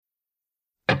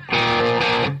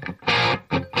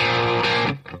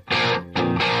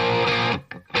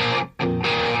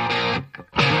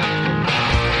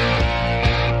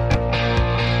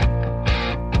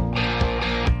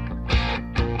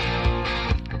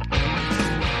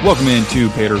Welcome into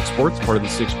Patriot Sports, part of the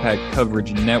Six Pack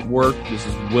Coverage Network. This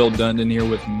is Will Dundon here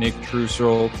with Nick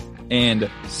Trussell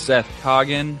and Seth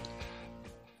Coggin.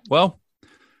 Well,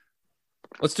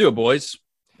 let's do it, boys.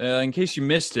 In case you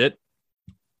missed it,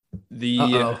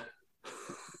 the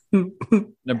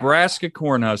Nebraska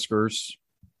Cornhuskers,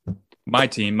 my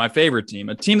team, my favorite team,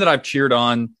 a team that I've cheered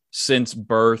on since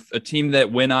birth, a team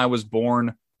that when I was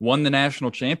born won the national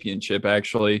championship,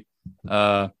 actually.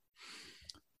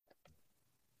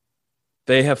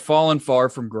 They have fallen far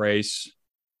from grace,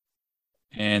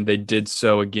 and they did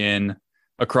so again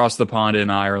across the pond in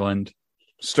Ireland.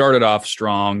 Started off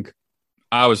strong.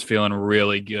 I was feeling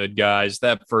really good, guys.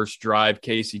 That first drive,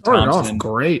 Casey Thompson.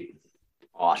 Great.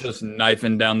 Awesome. Just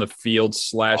knifing down the field,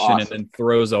 slashing, and then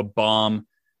throws a bomb.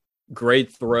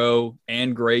 Great throw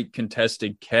and great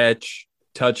contested catch.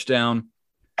 Touchdown.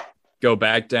 Go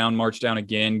back down, march down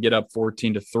again, get up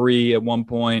 14-3 at one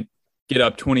point. Get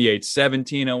up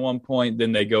 28-17 at one point.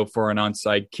 Then they go for an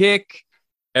onside kick.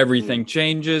 Everything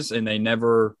changes, and they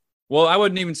never – well, I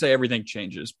wouldn't even say everything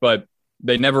changes, but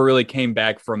they never really came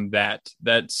back from that.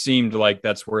 That seemed like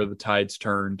that's where the tides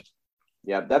turned.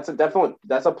 Yeah, that's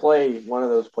a play, one of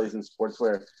those plays in sports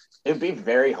where it would be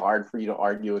very hard for you to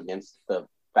argue against the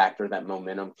factor that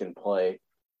momentum can play,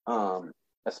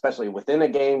 especially within a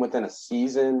game, within a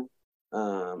season.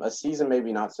 A season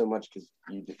maybe not so much because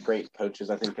great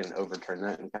coaches, I think, can overturn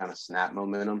that and kind of snap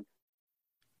momentum.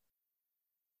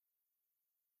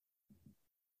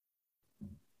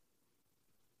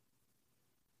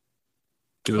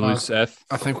 Did we lose Seth?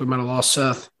 I think we might have lost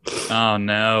Seth. Oh,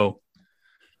 no.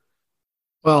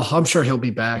 Well, I'm sure he'll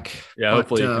be back. Yeah,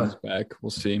 hopefully he comes back.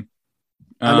 We'll see.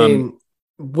 I mean,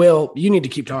 Will, you need to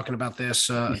keep talking about this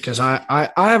because I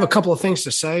have a couple of things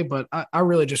to say, but I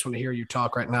really just want to hear you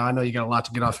talk right now. I know you got a lot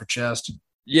to get off your chest.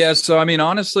 Yeah, so, I mean,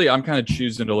 honestly, I'm kind of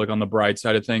choosing to look on the bright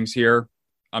side of things here.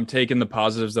 I'm taking the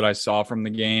positives that I saw from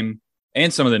the game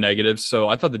and some of the negatives. So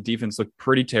I thought the defense looked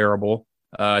pretty terrible.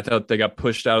 I thought they got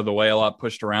pushed out of the way a lot,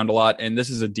 pushed around a lot. And this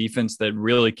is a defense that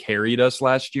really carried us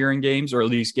last year in games, or at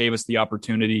least gave us the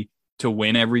opportunity to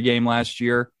win every game last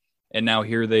year. And now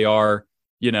here they are,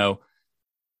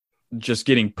 just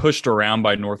getting pushed around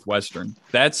by Northwestern.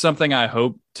 That's something I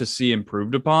hope to see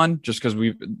improved upon, just because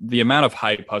the amount of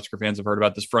hype Husker fans have heard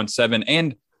about this front seven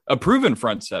and a proven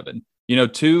front seven.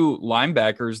 Two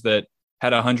linebackers that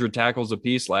had 100 tackles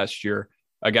apiece last year,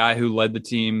 a guy who led the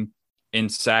team in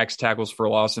sacks, tackles for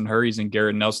loss, and hurries, and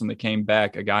Garrett Nelson that came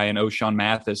back, a guy in O'Shawn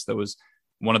Mathis that was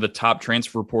one of the top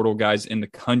transfer portal guys in the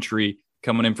country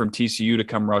coming in from TCU to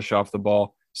come rush off the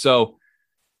ball. So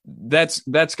that's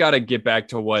got to get back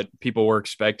to what people were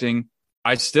expecting.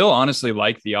 I still honestly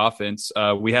like the offense.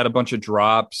 We had a bunch of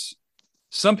drops.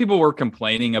 Some people were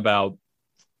complaining about,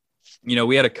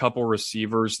 we had a couple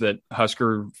receivers that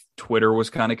Husker Twitter was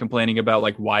kind of complaining about,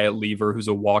 like Wyatt Lever, who's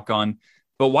a walk-on.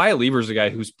 But Wyatt Lever is a guy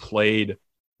who's played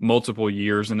multiple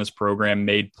years in this program,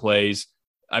 made plays.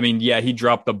 I mean, yeah, he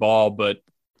dropped the ball, but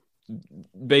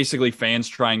basically fans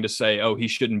trying to say, oh, he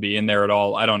shouldn't be in there at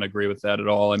all. I don't agree with that at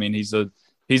all. I mean, he's a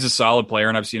solid player,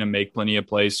 and I've seen him make plenty of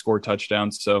plays, score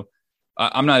touchdowns. So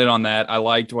I'm not in on that. I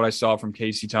liked what I saw from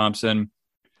Casey Thompson.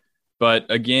 But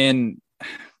again,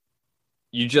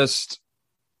 it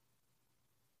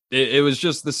was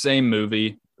just the same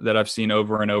movie that I've seen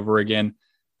over and over again.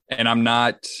 And I'm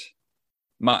not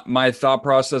 – my thought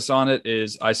process on it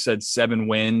is I said 7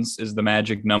 wins is the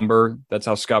magic number. That's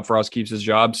how Scott Frost keeps his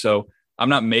job. So I'm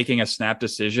not making a snap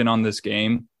decision on this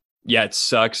game. Yeah, it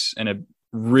sucks, and it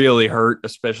really hurt,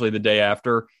 especially the day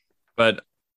after. But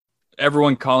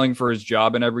everyone calling for his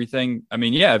job and everything, I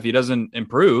mean, yeah, if he doesn't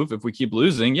improve, if we keep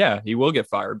losing, yeah, he will get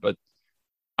fired. But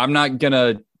I'm not going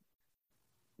to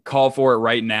call for it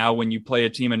right now when you play a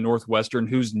team in Northwestern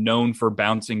who's known for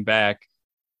bouncing back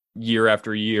year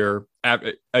after year,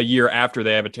 a year after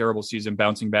they have a terrible season,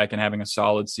 bouncing back and having a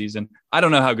solid season. I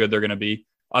don't know how good they're going to be.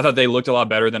 I thought they looked a lot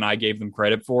better than I gave them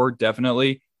credit for,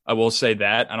 definitely. I will say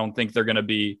that. I don't think they're going to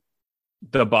be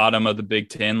the bottom of the Big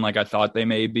Ten like I thought they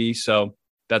may be. So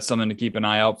that's something to keep an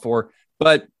eye out for.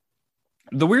 But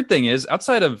the weird thing is,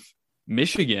 outside of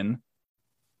Michigan,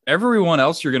 everyone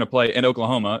else you're going to play in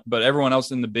Oklahoma, but everyone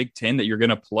else in the Big Ten that you're going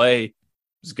to play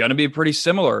is going to be pretty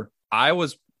similar.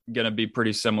 Iowa's going to be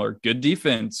pretty similar. Good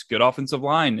defense, good offensive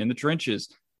line in the trenches.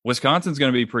 Wisconsin's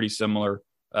going to be pretty similar.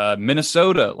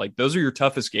 Minnesota, like those are your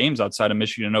toughest games outside of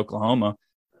Michigan and Oklahoma.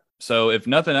 So if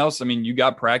nothing else, I mean, you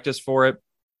got practice for it.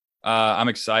 I'm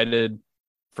excited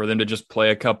for them to just play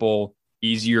a couple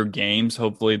easier games.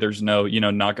 Hopefully there's no,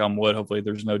 knock on wood. Hopefully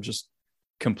there's no just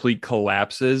complete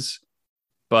collapses.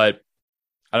 But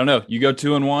I don't know. You go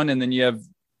 2-1, and then you have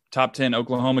top 10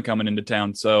 Oklahoma coming into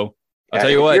town. So I'll tell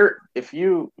you what. If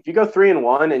you go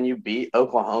 3-1 and you beat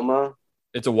Oklahoma,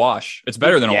 it's a wash. It's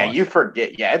better than a wash. Yeah, you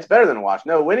forget. Yeah, it's better than a wash.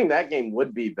 No, winning that game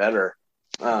would be better.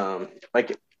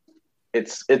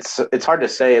 It's hard to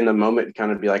say in the moment to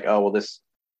kind of be like, oh well, this.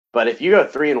 But if you go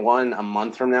 3-1 a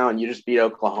month from now and you just beat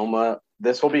Oklahoma,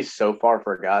 this will be so far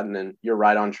forgotten, and you're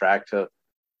right on track to.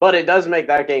 But it does make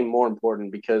that game more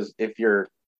important because if you're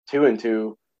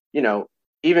 2-2,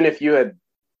 even if you had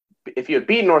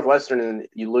beaten Northwestern and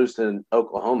you lose to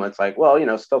Oklahoma, it's like, well,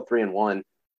 still 3-1,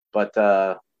 but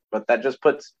that just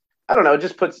puts, I don't know, it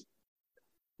just puts,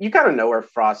 you kind of know where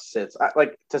Frost sits.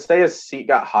 Like to say his seat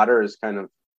got hotter is kind of,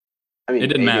 I mean, it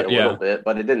didn't matter a little bit,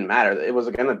 but it didn't matter. It was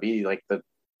going to be like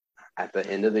at the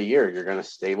end of the year, you're going to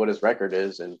stay what his record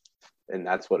is, and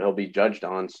that's what he'll be judged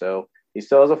on. So he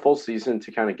still has a full season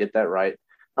to kind of get that right.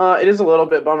 It is a little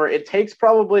bit bummer. It takes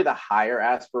probably the higher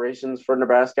aspirations for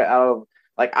Nebraska out of,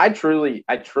 like, I truly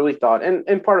thought,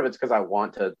 and part of it's because I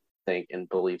want to think and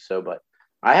believe so, but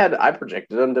I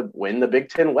projected them to win the Big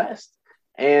Ten West,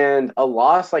 and a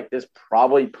loss like this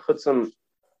probably puts them.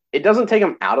 It doesn't take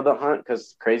them out of the hunt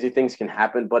because crazy things can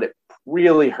happen, but it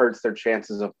really hurts their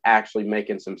chances of actually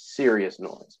making some serious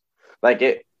noise. Like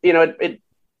is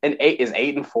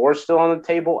 8-4 still on the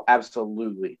table?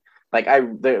 Absolutely. Like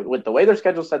with the way their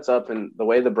schedule sets up and the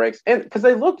way the breaks, and because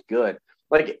they looked good.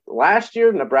 Like last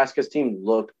year, Nebraska's team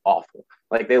looked awful.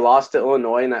 Like they lost to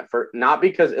Illinois in that first, not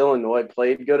because Illinois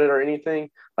played good or anything.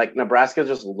 Like Nebraska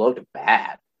just looked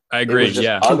bad. I agree.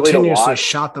 Yeah, continuously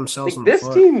shot themselves in the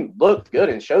foot. This team looked good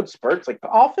and showed spurts. Like the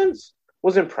offense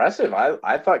was impressive.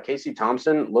 I thought Casey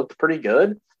Thompson looked pretty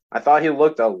good. I thought he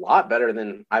looked a lot better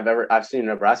than I've seen a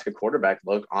Nebraska quarterback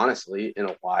look, honestly, in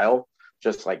a while.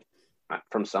 Just like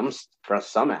from some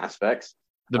aspects.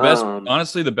 The best,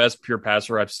 honestly, the best pure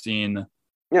passer I've seen.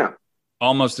 Yeah.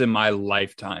 Almost in my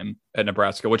lifetime at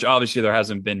Nebraska, which obviously there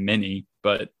hasn't been many,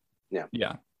 but yeah.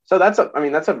 So that's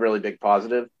a really big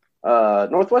positive.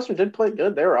 Northwestern did play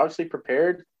good. They were obviously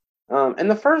prepared. And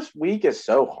the first week is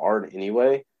so hard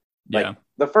anyway. Like,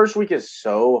 the first week is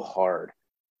so hard.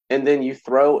 And then you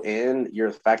throw in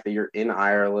the fact that you're in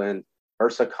Ireland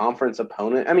versus a conference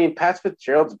opponent. I mean, Pat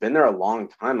Fitzgerald's been there a long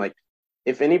time. Like,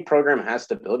 if any program has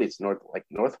stability, it's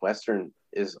Northwestern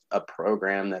is a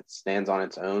program that stands on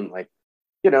its own. Like,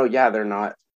 they're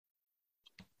not.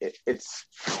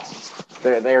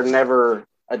 They're never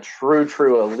a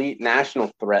true elite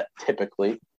national threat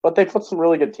typically, but they put some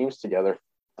really good teams together.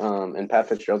 And Pat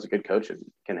Fitzgerald's a good coach and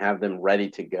can have them ready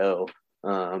to go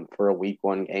for a week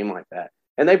one game like that.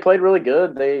 And they played really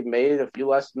good. They made a few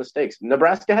less mistakes.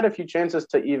 Nebraska had a few chances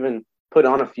to even put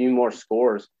on a few more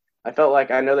scores. I felt like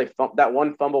I know that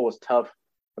one fumble was tough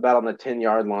about on the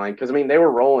 10-yard line because, I mean, they were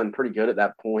rolling pretty good at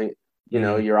that point.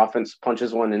 Your offense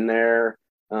punches one in there,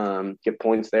 get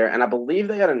points there. And I believe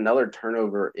they had another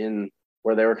turnover in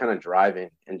where they were kind of driving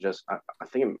and just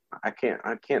I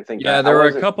can't think. Yeah, there were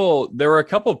a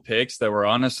couple picks that were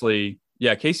honestly,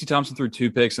 Casey Thompson threw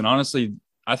 2 picks, and honestly,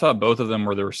 I thought both of them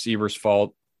were the receiver's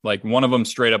fault. Like one of them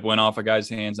straight up went off a guy's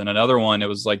hands, and another one, it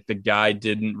was like the guy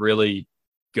didn't really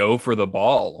go for the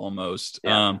ball almost.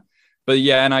 Yeah. But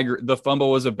yeah, and I agree, the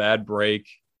fumble was a bad break.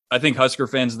 I think Husker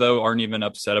fans, though, aren't even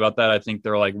upset about that. I think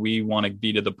they're like, we want to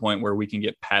be to the point where we can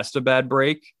get past a bad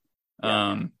break.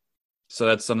 Yeah. So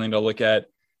that's something to look at.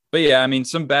 But yeah, I mean,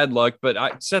 some bad luck.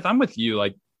 But Seth, I'm with you.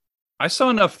 Like, I saw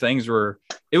enough things where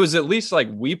it was at least like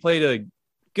we played a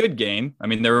good game. I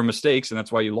mean, there were mistakes, and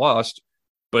that's why you lost.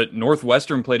 But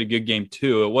Northwestern played a good game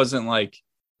too. It wasn't like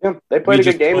they played a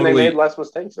good game and they made less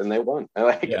mistakes and they won.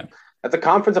 That's a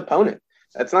conference opponent.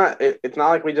 It's not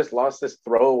like we just lost this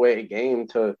throwaway game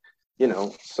to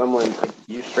someone. Like,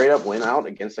 you straight up went out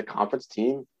against a conference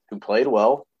team who played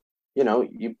well.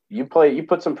 You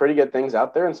put some pretty good things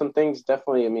out there, and some things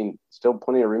definitely, I mean, still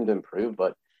plenty of room to improve,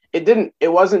 but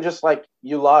it wasn't just like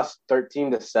you lost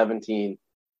 13-17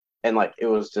 and like it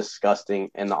was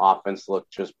disgusting and the offense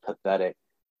looked just pathetic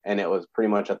and it was pretty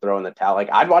much a throw in the towel. Like,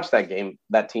 I'd watch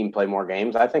that team play more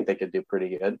games. I think they could do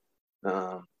pretty good.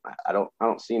 I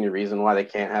don't see any reason why they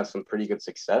can't have some pretty good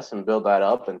success and build that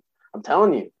up. And I'm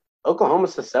telling you,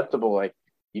 Oklahoma's susceptible. Like,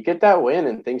 you get that win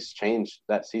and things change.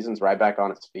 That season's right back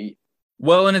on its feet.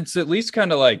 Well, and it's at least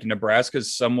kind of like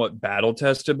Nebraska's somewhat battle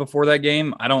tested before that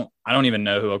game. I don't even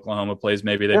know who Oklahoma plays.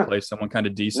 Maybe they play someone kind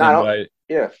of decent.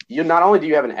 You not only do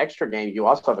you have an extra game, you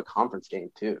also have a conference game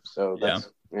too. So that's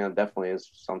definitely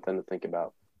is something to think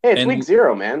about. Hey, it's week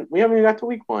 0, man. We haven't even got to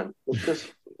week 1. Let's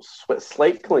just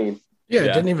slate clean. Yeah,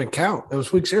 it didn't even count. It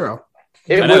was week 0.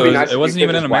 It would be nice. It wasn't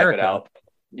even in America.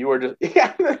 You were just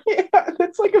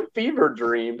it's like a fever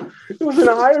dream. It was in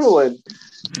Ireland.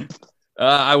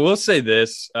 I will say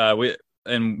this: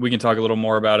 and we can talk a little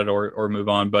more about it or move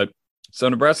on. But so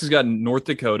Nebraska's got North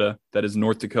Dakota. That is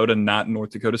North Dakota, not North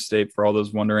Dakota State, for all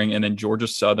those wondering. And then Georgia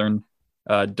Southern.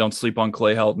 Don't sleep on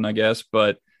Clay Helton, I guess.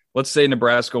 But let's say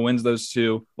Nebraska wins those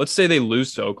two. Let's say they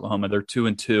lose to Oklahoma. They're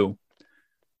 2-2.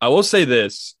 I will say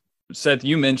this, Seth,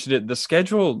 you mentioned it. The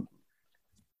schedule,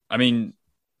 I mean,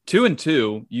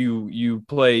 2-2, you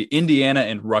play Indiana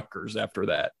and Rutgers after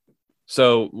that.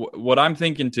 So what I'm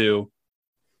thinking too,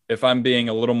 if I'm being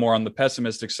a little more on the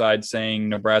pessimistic side, saying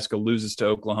Nebraska loses to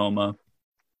Oklahoma,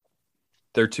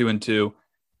 they're 2-2.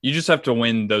 You just have to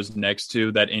win those next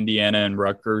two, that Indiana and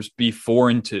Rutgers, be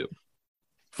 4-2.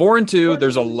 4-2.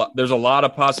 There's a lot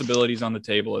of possibilities on the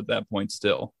table at that point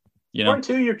still.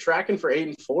 4-2, you're tracking for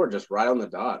 8-4, just right on the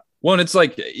dot. Well, and it's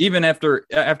like even after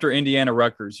Indiana,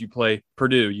 Rutgers, you play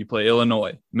Purdue, you play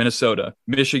Illinois, Minnesota,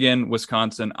 Michigan,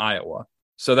 Wisconsin, Iowa.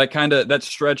 So that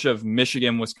stretch of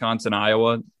Michigan, Wisconsin,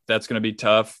 Iowa, that's going to be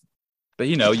tough. But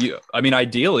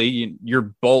ideally, you're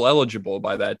bowl eligible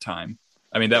by that time.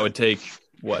 I mean, that would take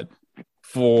what,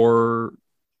 4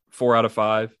 out of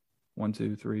 5? 1,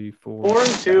 2, 3, 4.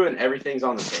 4-2, and everything's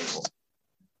on the table.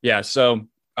 Yeah, so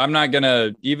I'm not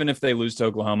gonna, even if they lose to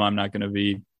Oklahoma, I'm not gonna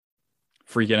be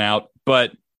freaking out.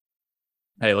 But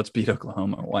hey, let's beat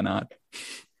Oklahoma. Why not?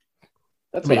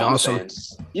 That's what I'm awesome.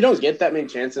 Saying. You don't get that many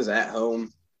chances at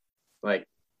home, like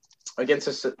against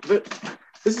us.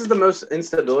 This is the most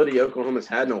instability Oklahoma's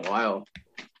had in a while.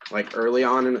 Like early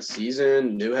on in the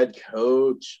season, new head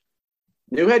coach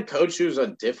who's a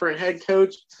different head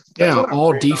coach. Yeah,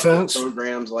 all defense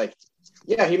programs. Like,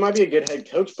 yeah, he might be a good head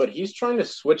coach, but he's trying to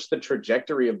switch the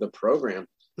trajectory of the program.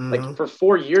 Mm-hmm. Like for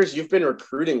 4 years, you've been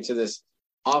recruiting to this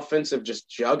offensive just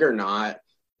juggernaut.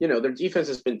 Their defense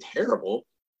has been terrible.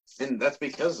 And that's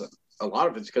because a lot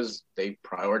of it's because they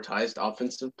prioritized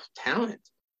offensive talent.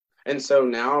 And so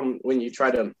now when you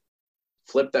try to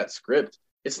flip that script,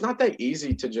 it's not that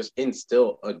easy to just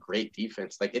instill a great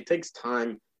defense. Like it takes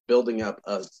time building up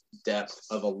a depth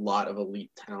of a lot of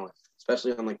elite talent,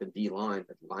 especially on like the D line,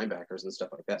 like linebackers and stuff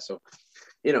like that. So,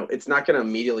 it's not going to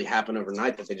immediately happen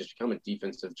overnight that they just become a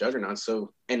defensive juggernaut.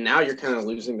 So, and now you're kind of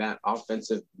losing that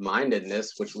offensive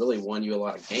mindedness, which really won you a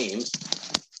lot of games.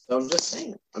 So I'm just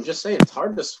saying it's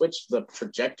hard to switch the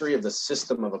trajectory of the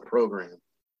system of a program,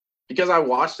 because I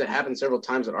watched it happen several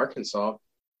times at Arkansas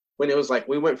when it was like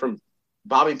we went from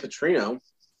Bobby Petrino,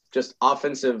 just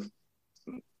offensive,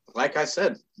 like I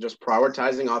said, just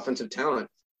prioritizing offensive talent,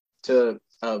 to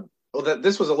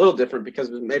this was a little different because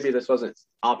maybe this wasn't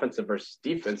offensive versus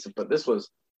defensive, but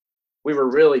we were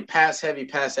really pass heavy.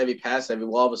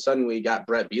 Well, all of a sudden we got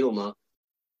Brett Bielema,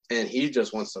 and he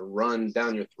just wants to run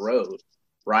down your throat.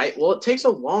 Right. Well, it takes a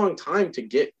long time to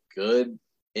get good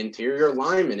interior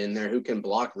linemen in there who can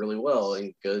block really well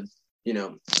and good,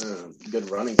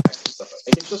 good running backs and stuff. I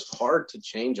think it's just hard to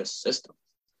change a system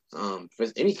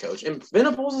with any coach. And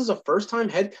Venables is a first-time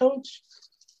head coach.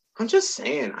 I'm just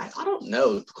saying, I don't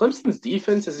know. Clemson's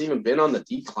defense has even been on the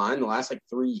decline the last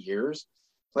 3 years.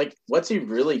 Like, what's he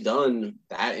really done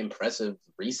that impressive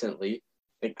recently?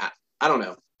 Like, I don't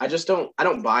know. I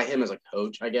don't buy him as a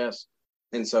coach, I guess.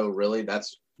 And so really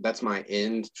that's my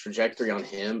end trajectory on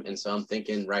him. And so I'm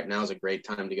thinking right now is a great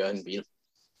time to go ahead and beat him,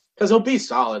 because he'll be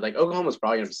solid. Like Oklahoma's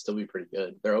probably going to still be pretty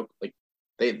good. They're like,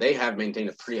 they have maintained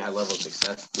a pretty high level of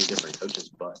success through different coaches,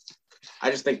 but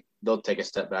I just think they'll take a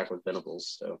step back with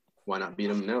Venables. So why not beat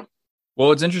them now?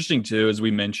 Well, it's interesting too, as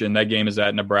we mentioned, that game is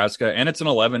at Nebraska and it's an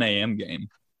 11 a.m. game.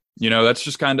 That's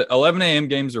just kind of 11 a.m.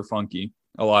 games are funky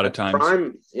a lot of times.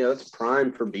 That's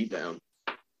prime for beatdown.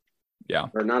 Yeah.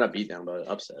 Or not a beatdown, but an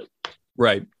upset.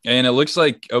 Right. And it looks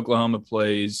like Oklahoma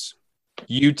plays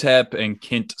UTEP and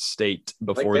Kent State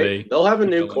before they'll have a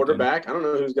new quarterback. I don't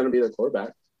know who's going to be their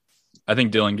quarterback. I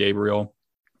think Dylan Gabriel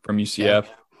from UCF.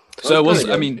 Yeah. So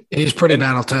he's pretty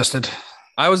battle tested.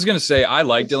 I was going to say I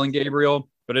like Dylan Gabriel,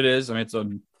 but it's a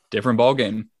different ball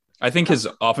game. I think his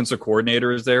offensive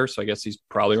coordinator is there, so I guess he's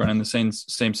probably running the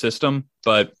same system,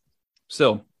 but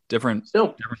still different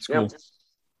school. Yeah.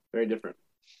 Very different.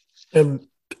 And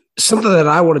something that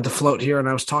I wanted to float here, and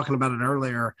I was talking about it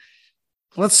earlier.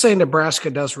 Let's say Nebraska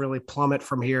does really plummet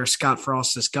from here. Scott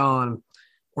Frost is gone.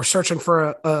 We're searching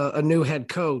for a new head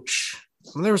coach.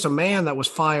 And there was a man that was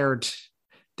fired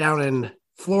down in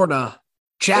Florida,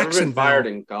 Jacksonville. Never been fired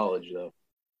in college, though.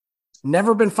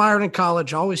 Never been fired in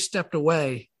college. Always stepped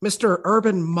away. Mr.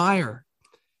 Urban Meyer.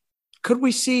 Could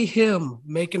we see him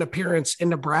make an appearance in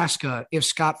Nebraska if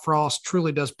Scott Frost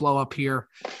truly does blow up here?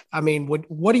 I mean,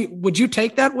 would you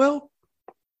take that, Will?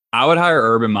 I would hire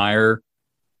Urban Meyer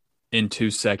in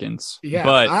 2 seconds. Yeah,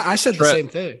 but I said the same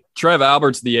thing. Trev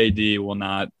Alberts, the AD, will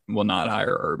not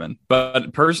hire Urban.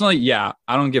 But personally, yeah,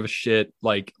 I don't give a shit.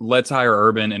 Like, let's hire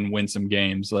Urban and win some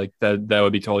games. Like that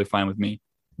would be totally fine with me.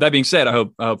 That being said, I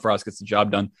hope Frost gets the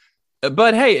job done.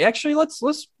 But hey, actually, let's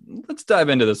dive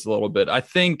into this a little bit. I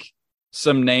think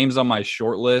some names on my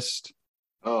short list.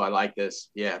 Oh, I like this.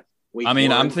 Yeah.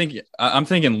 I'm thinking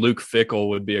Luke Fickell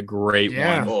would be a great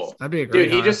one. Oh, that'd be a great.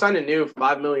 Dude, he just signed a new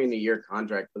 $5 million a year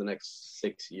contract for the next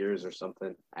 6 years or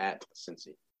something at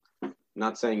Cincy.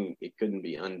 Not saying it couldn't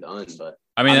be undone, but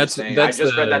I mean, that's I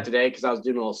just read that today because I was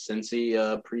doing a little Cincy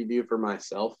preview for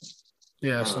myself.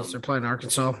 Yeah, since they're playing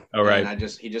Arkansas. All right. And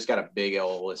he just got a big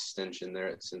old extension there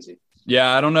at Cincy.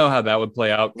 Yeah, I don't know how that would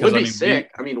play out. Would be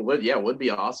sick. Would be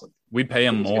awesome. We'd pay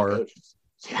him more.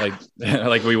 Yeah.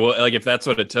 Like we would, like if that's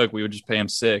what it took, we would just pay him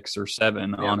 6 or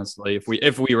 7. Yeah. Honestly, if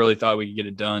we really thought we could get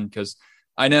it done, because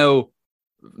I know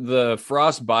the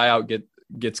Frost buyout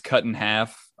gets cut in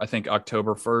half. I think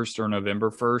October 1st or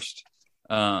November 1st.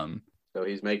 So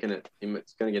he's making it.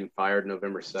 He's going to get fired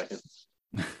November 2nd.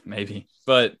 Maybe,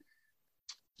 but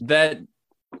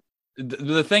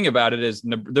the thing about it is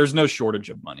there's no shortage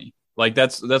of money. Like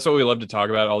that's what we love to talk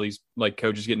about, all these like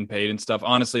coaches getting paid and stuff.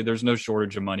 Honestly, there's no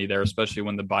shortage of money there, especially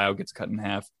when the buyout gets cut in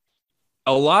half.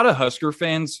 A lot of Husker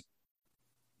fans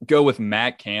go with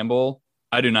Matt Campbell.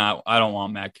 I don't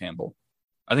want Matt Campbell.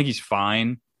 I think he's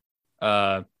fine.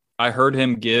 I heard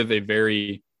him give a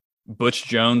very Butch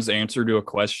Jones answer to a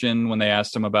question when they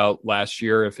asked him about last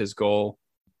year, if his goal.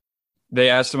 They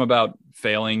asked him about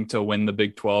failing to win the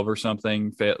Big 12 or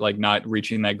something, like not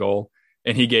reaching that goal.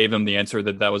 And he gave him the answer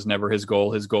that was never his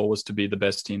goal. His goal was to be the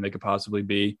best team they could possibly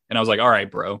be. And I was like, all right,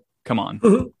 bro, come on.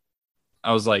 Mm-hmm.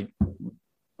 I was like,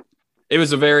 it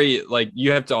was a very, like,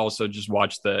 you have to also just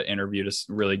watch the interview to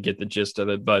really get the gist of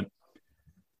it. But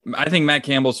I think Matt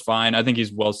Campbell's fine. I think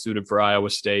he's well suited for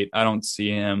Iowa State. I don't see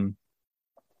him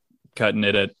cutting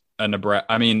it at a Nebraska.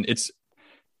 I mean,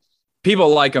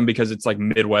 people like him because it's like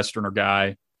Midwesterner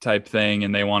guy type thing,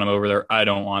 and they want him over there. I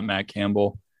don't want Matt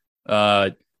Campbell.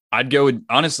 I would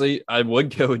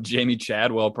go with Jamie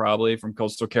Chadwell probably from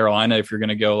Coastal Carolina if you're going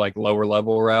to go like lower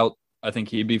level route. I think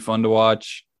he'd be fun to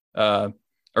watch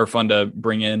or fun to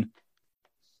bring in.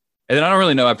 And then I don't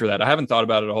really know after that. I haven't thought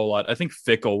about it a whole lot. I think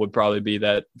Fickell would probably be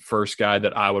that first guy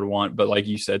that I would want. But like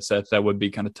you said, Seth, that would be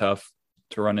kind of tough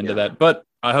to run into that. But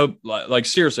I hope, like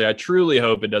seriously, I truly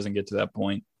hope it doesn't get to that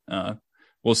point.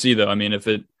 We'll see though. I mean, if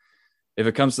it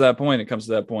comes to that point, it comes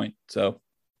to that point. So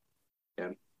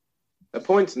yeah, the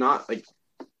point's not like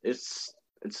it's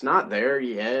not there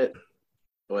yet,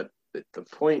 but the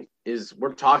point is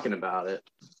we're talking about it.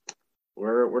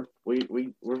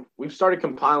 We've started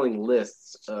compiling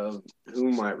lists of who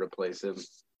might replace him.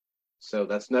 So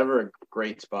that's never a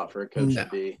great spot for a coach to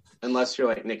be, unless you're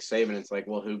like Nick Saban. It's like,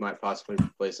 well, who might possibly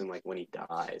replace him, like when he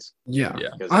dies? Yeah.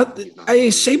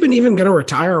 Is Saban even going to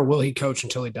retire, or will he coach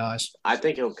until he dies? I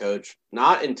think he'll coach,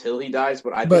 not until he dies,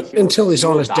 but until he's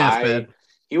on his deathbed.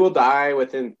 He will die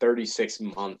within 36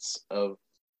 months of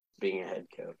being a head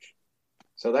coach.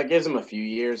 So that gives him a few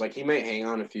years. Like he may hang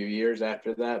on a few years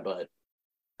after that, but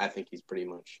I think he's pretty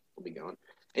much will be gone.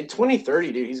 In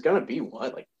 2030, dude, he's going to be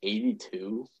what, like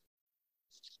 82?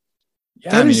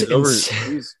 Yeah, I mean,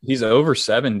 he's over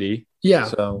 70. Yeah.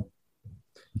 So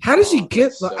how does he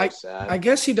get? So I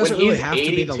guess he doesn't really have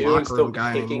to be the locker room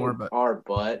guy anymore. But our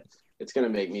butt, it's gonna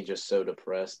make me just so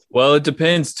depressed. Well, it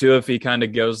depends too if he kind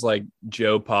of goes like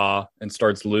Joe Pa and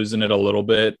starts losing it a little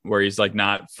bit, where he's like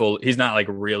he's not like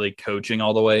really coaching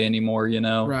all the way anymore. You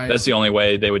know, right. That's the only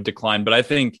way they would decline. But I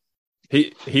think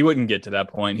he wouldn't get to that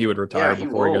point. He would retire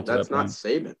before he got to that point. That's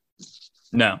not Saban.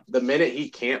 No. The minute he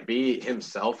can't be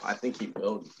himself, I think he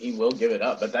will give it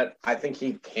up. But I think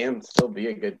he can still be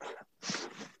a good.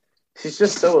 He's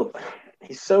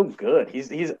so good.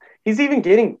 He's even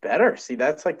getting better. See,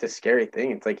 that's like the scary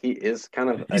thing. It's like he is kind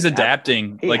of he's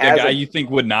adapting. Like a guy you think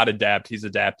would not adapt, he's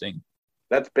adapting.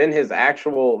 That's been his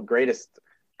actual greatest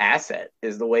asset,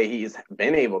 is the way he's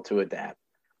been able to adapt.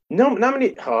 No, not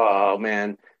many. Oh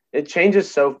man, it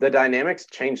changes the dynamics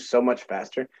change so much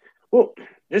faster. Well,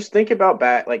 just think about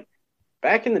back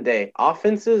in the day,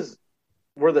 offenses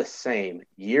were the same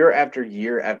year after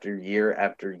year after year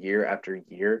after year after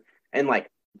year. And like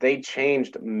they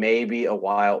changed maybe a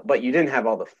while, but you didn't have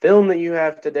all the film that you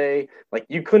have today. Like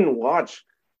you couldn't watch,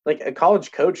 like a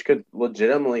college coach could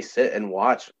legitimately sit and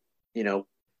watch,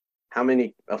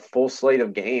 a full slate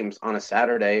of games on a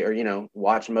Saturday, or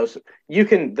watch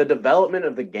the development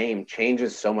of the game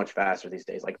changes so much faster these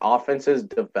days. Like, offenses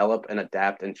develop and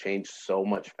adapt and change so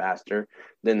much faster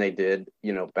than they did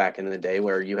back in the day,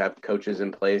 where you have coaches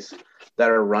in place that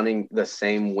are running the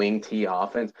same wing T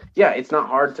offense. Yeah, it's not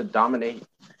hard to dominate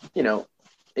in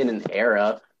an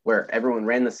era where everyone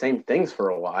ran the same things for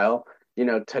a while,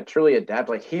 to truly adapt.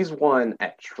 Like, he's won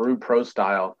at true pro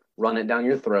style, run it down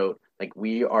your throat. Like,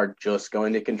 we are just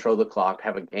going to control the clock,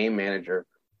 have a game manager,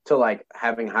 to like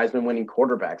having Heisman winning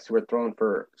quarterbacks who are throwing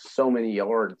for so many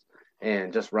yards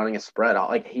and just running a spread out.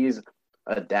 Like, he's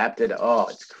adapted. Oh,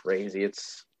 it's crazy.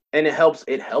 And it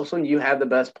helps when you have the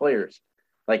best players.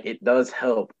 Like, it does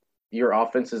help. Your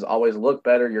offenses always look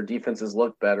better. Your defenses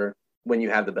look better when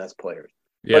you have the best players.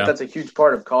 Yeah. But that's a huge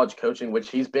part of college coaching, which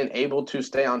he's been able to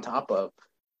stay on top of.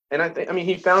 And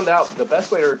he found out the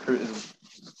best way to recruit is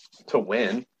to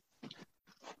win.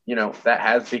 That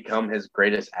has become his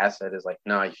greatest asset, is like,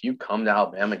 no, if you come to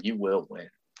Alabama, you will win.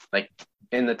 Like,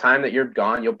 in the time that you're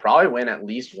gone, you'll probably win at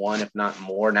least one, if not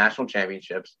more, national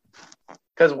championships.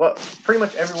 Because pretty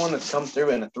much everyone that's come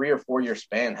through in a 3 or 4 year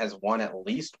span has won at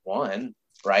least one,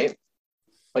 right?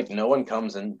 Like, no one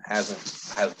comes and has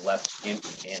left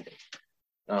empty-handed.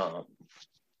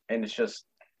 And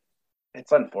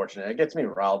it's unfortunate. It gets me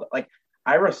riled. Like,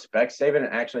 I respect Saban,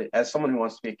 and actually, as someone who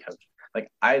wants to be a coach, like,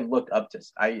 I look up to,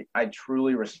 I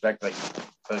truly respect like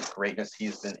the greatness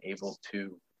he's been able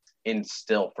to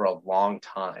instill for a long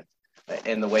time,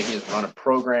 and the way he has run a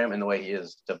program, and the way he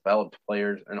has developed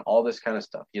players and all this kind of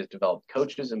stuff. He has developed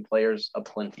coaches and players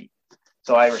aplenty.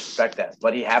 So I respect that.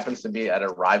 But he happens to be at a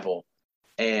rival,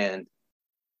 and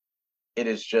it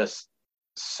is just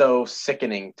so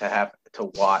sickening to have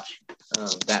to watch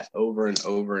that over and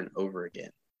over and over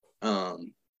again.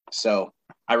 So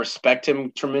I respect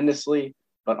him tremendously,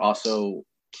 but also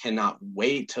cannot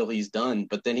wait till he's done.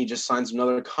 But then he just signs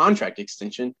another contract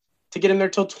extension to get him there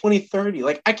till 2030.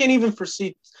 Like, I can't even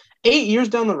foresee 8 years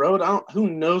down the road. Who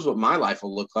knows what my life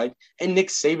will look like? And Nick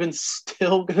Saban's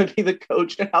still going to be the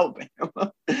coach at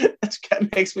Alabama. That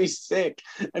makes me sick.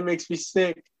 It makes me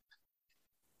sick.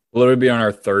 We'll literally be on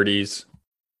our 30s.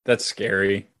 That's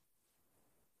scary.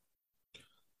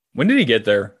 When did he get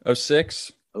there?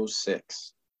 06?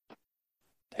 06.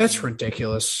 That's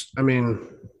ridiculous. I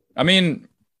mean,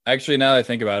 actually, now that I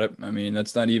think about it,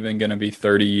 that's not even going to be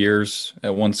 30 years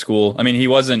at one school. He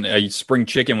wasn't a spring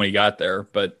chicken when he got there,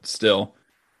 but still,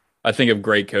 I think of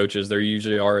great coaches. There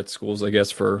usually are at schools, I guess,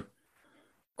 for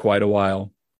quite a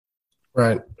while.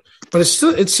 Right. But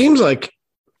it seems like,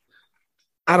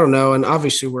 I don't know, and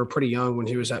obviously we're pretty young when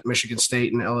he was at Michigan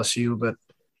State and LSU, but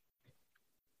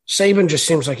Saban just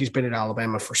seems like he's been at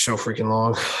Alabama for so freaking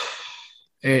long.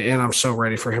 And I'm so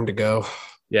ready for him to go.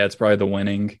 Yeah, it's probably the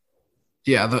winning.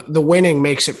 Yeah, the winning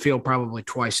makes it feel probably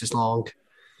twice as long.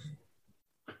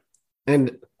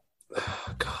 And,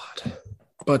 oh God.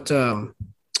 But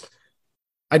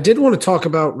I did want to talk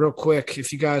about real quick,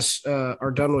 if you guys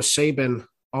are done with Saban,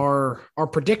 our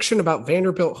prediction about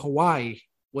Vanderbilt, Hawaii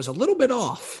was a little bit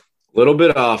off. A little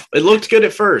bit off. It looked good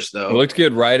at first, though. It looked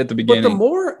good right at the beginning.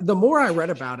 But the more I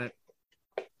read about it,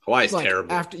 Hawaii's terrible.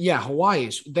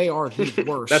 They are the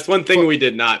worst. That's one thing we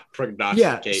did not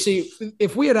prognosticate. Yeah, see,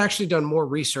 if we had actually done more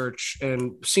research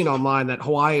and seen online that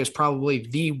Hawaii is probably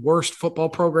the worst football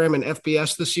program in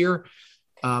FBS this year,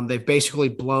 they've basically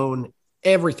blown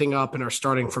everything up and are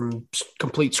starting from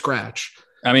complete scratch.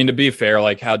 To be fair,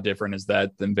 like, how different is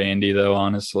that than Vandy, though,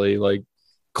 honestly? Like,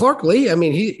 Clark Lee,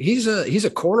 he's a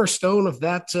cornerstone of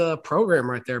that program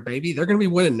right there, baby. They're going to be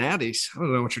winning natties. I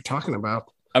don't know what you're talking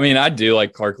about. I do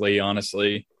like Clark Lee,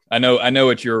 honestly. I know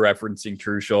what you're referencing,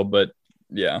 Trushell, but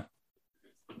yeah.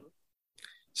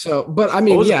 So, but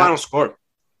what was the final score?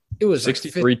 It was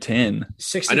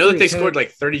 63-10. I know that they scored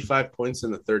like 35 points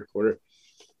in the third quarter.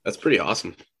 That's pretty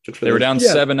awesome. They were down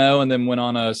 7-0 and then went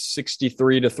on a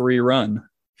 63-3 run.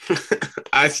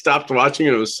 I stopped watching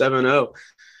it. It was 7-0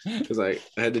 because I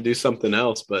had to do something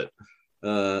else, but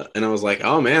and I was like,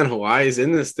 oh man, Hawaii's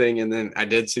in this thing. And then I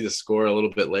did see the score a little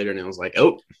bit later, and it was like,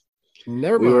 oh,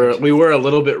 never mind. We were a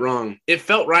little bit wrong. It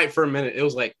felt right for a minute. It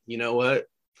was like, you know what?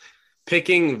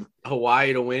 Picking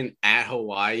Hawaii to win at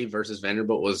Hawaii versus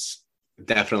Vanderbilt was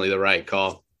definitely the right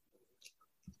call.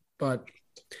 But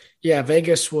yeah,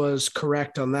 Vegas was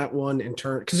correct on that one in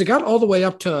turn, because it got all the way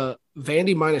up to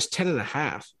Vandy minus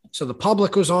 10.5. So the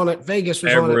public was on it. Vegas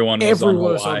was on it. Everyone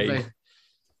was on Vandy.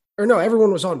 Or no,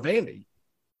 everyone was on Vandy.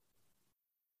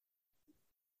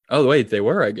 Oh wait, they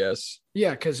were, I guess.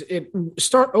 Yeah, because it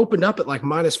opened up at like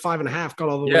 -5.5, got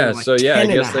all the way Yeah, to like so yeah, I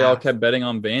 10 and guess a they all half. kept betting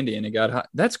on Vandy, and it got hot.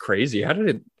 That's crazy. How did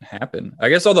it happen? I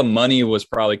guess all the money was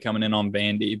probably coming in on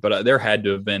Vandy, but there had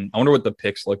to have been. I wonder what the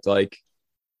picks looked like.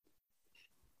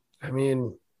 I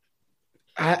mean,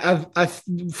 I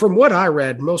from what I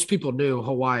read, most people knew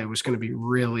Hawaii was going to be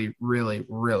really, really,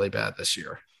 really bad this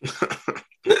year.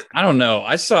 I don't know.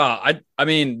 I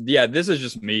mean, yeah, this is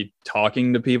just me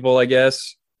talking to people, I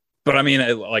guess. But I mean,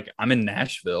 I'm in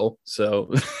Nashville,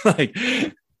 so like,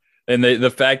 and the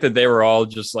fact that they were all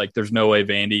just like, there's no way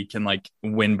Vandy can like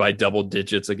win by double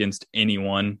digits against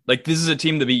anyone. Like, this is a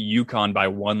team that beat UConn by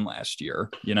 1 last year.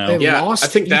 You know, They Yeah, lost I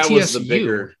think to that was the ETSU.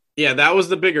 bigger. Yeah, that was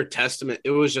the bigger testament. It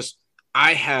was just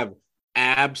I have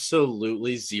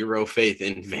absolutely zero faith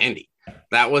in Vandy.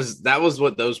 That was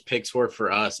what those picks were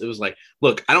for us. It was like,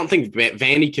 look, I don't think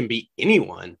Vandy can beat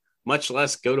anyone, much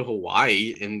less go to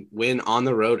Hawaii and win on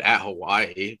the road at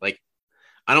Hawaii. Like,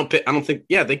 I don't think.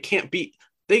 Yeah, they can't beat.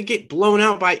 They get blown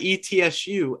out by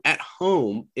ETSU at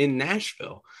home in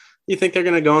Nashville. You think they're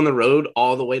going to go on the road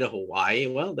all the way to Hawaii?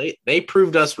 Well, they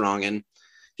proved us wrong, and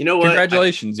you know what?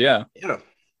 congratulations. Yeah.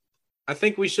 I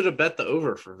think we should have bet the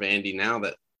over for Vandy now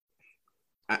that.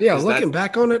 Yeah, is looking that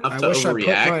back on it, enough I to wish I put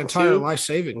overreact my entire to? life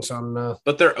savings on.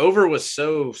 But their over was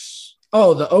so.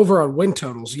 Oh, the over on win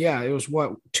totals. Yeah, it was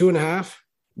what, 2.5?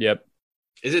 Yep.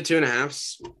 Is it 2.5?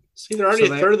 See, they're already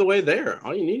So a third of the way there.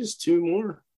 All you need is 2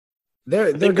 more.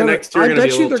 They're the gonna. next two are I gonna bet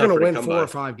be a you little they're gonna tougher to win come 4 by. or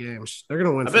 5 games. They're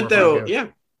gonna win. I 4 bet or 5 they'll. games. Yeah,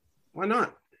 why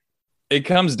not? It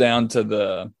comes down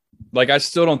to I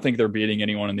still don't think they're beating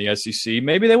anyone in the SEC.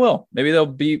 Maybe they will. Maybe they'll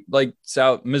beat like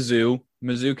South Mizzou.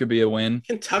 Mizzou could be a win.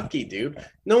 Kentucky, dude.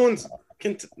 No one's.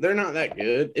 They're not that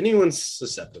good. Anyone's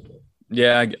susceptible.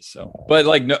 Yeah, I guess so. But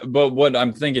but what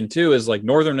I'm thinking too is like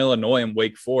Northern Illinois and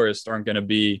Wake Forest aren't going to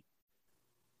be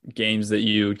games that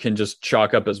you can just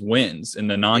chalk up as wins in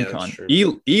the non-con.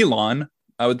 Elon,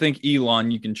 I would think Elon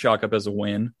you can chalk up as a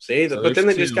win. See, So but then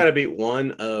they there's just two. got to beat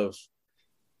one of.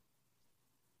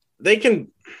 They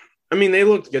can. I mean, they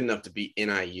looked good enough to beat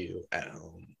NIU at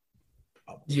home.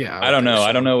 Yeah, I don't think know. so.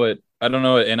 I don't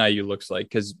know what NIU looks like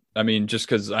because I mean, just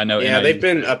because I know. Yeah, NIU they've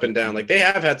been up and down. Like they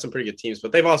have had some pretty good teams,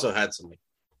 but they've also had some like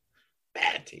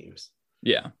bad teams.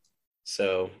 Yeah,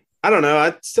 So I don't know.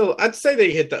 I'd say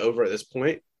they hit the over at this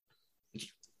point.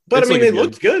 But It's I mean, they looking good.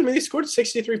 looked good. I mean, they scored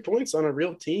 63 points on a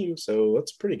real team, so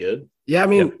that's pretty good. Yeah, I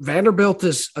mean, Yep. Vanderbilt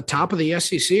is atop of the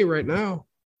SEC right now.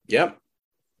 Yep.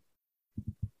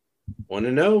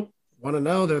 1-0. Want to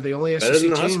know they're the only Better SEC than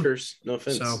the team. Huskers. No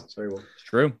offense. So- Sorry, Will. it's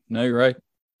true. No, you're right.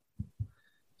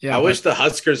 Yeah, I but wish the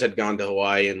Huskers had gone to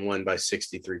Hawaii and won by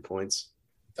 63 points.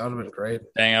 that would have been great.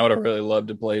 Dang, I would have really loved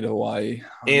to play to Hawaii.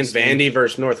 And honestly. Vandy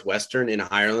versus Northwestern in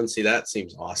Ireland. See, that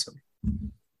seems awesome.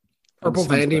 Purple That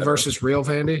sounds Vandy better. versus real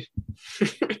Vandy.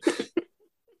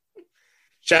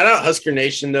 Shout out Husker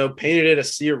Nation, though. Painted it a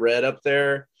sea of red up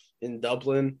there in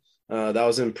Dublin. That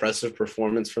was an impressive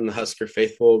performance from the Husker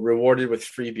faithful, rewarded with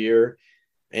free beer.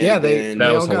 And Yeah, then- That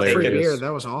they was all got free hilarious. beer.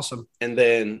 That was awesome. and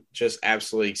then just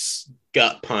absolutely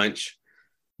gut punch.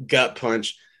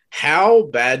 How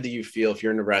bad do you feel if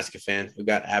you're a Nebraska fan who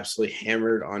got absolutely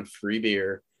hammered on free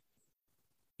beer?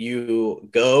 You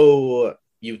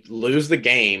lose the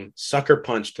game, sucker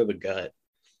punch to the gut.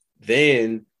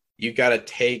 Then you got to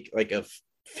take like a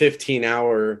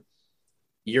 15-hour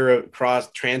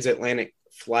Eurocross transatlantic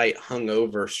flight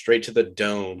hungover straight to the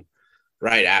dome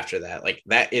right after that. Like,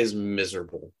 that is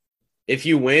miserable. If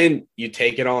you win, you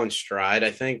take it all in stride,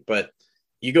 I think, but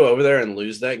you go over there and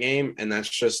lose that game, and that's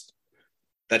just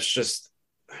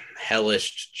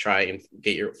hellish to try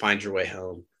and find your way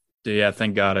home. Yeah,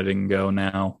 thank God I didn't go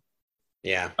now.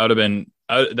 Yeah. I would have been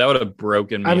that would have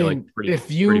broken me I mean, like pretty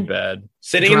if you- pretty bad.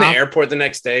 Sitting in Drop- the airport the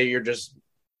next day, you're just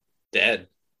dead.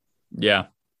 Yeah.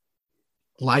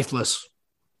 Lifeless.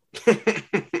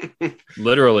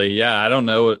 Literally, yeah. I don't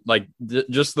know. Like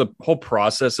just the whole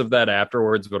process of that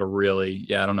afterwards would have really,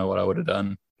 I don't know what I would have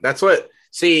done. That's what.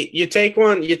 See, you take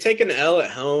an L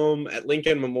at home at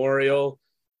Lincoln Memorial.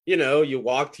 You know, you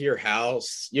walk to your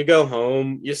house, you go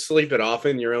home, you sleep it off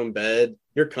in your own bed.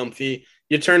 You're comfy.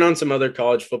 You turn on some other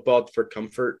college football for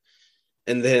comfort,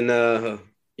 and then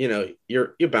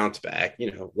you bounce back.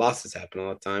 You know, losses happen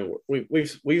all the time.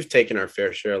 We've taken our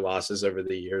fair share of losses over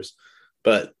the years,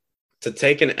 but to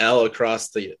take an L across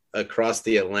the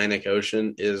Atlantic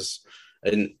Ocean is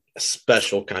a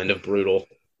special kind of brutal.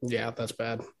 Yeah, that's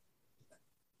bad.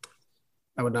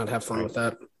 I would not have fun with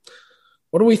that.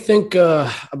 What do we think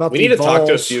about We the need to talk to a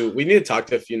Vols? few. We need to talk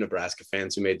to a few Nebraska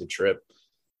fans who made the trip.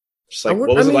 Just like, I won-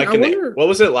 what was I it mean, like? I wonder- What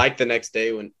was it like the next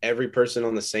day when every person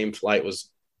on the same flight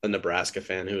was a Nebraska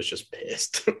fan who was just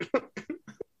pissed.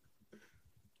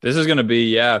 This is going to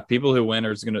be, people who win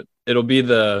it'll be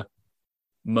the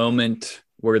moment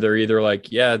where they're either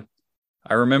like, yeah,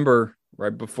 I remember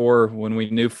right before when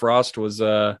we knew Frost was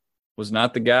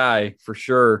not the guy for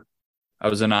sure. I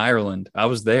was in Ireland. I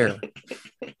was there.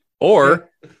 Or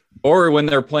when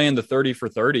they're playing the 30 for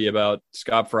 30 about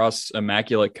Scott Frost's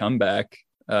immaculate comeback,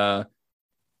 they'll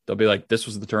be like, this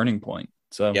was the turning point.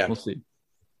 So we'll see.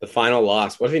 The final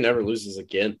loss. What if he never loses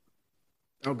again?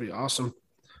 That would be awesome.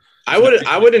 I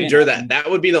would endure that. That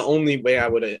would be the only way I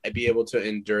would be able to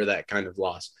endure that kind of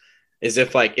loss, is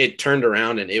if like it turned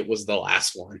around and it was the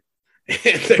last one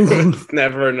and there was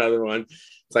never another one.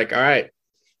 It's like, all right,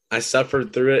 I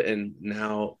suffered through it and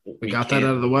now we got that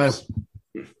out of the way.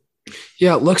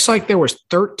 Yeah, it looks like there was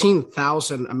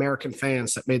 13,000 American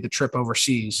fans that made the trip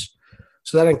overseas.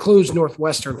 So that includes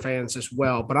Northwestern fans as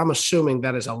well. But I'm assuming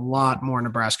that is a lot more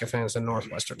Nebraska fans than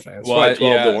Northwestern fans. Well, probably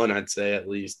 12 to 1, I'd say at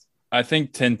least. I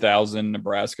think 10,000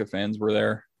 Nebraska fans were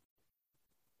there.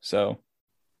 So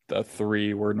the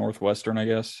 3 were Northwestern, I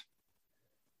guess.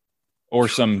 Or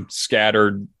some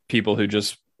scattered people who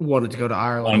just wanted to go to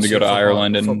Ireland. Wanted to go to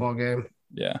Ireland and football game.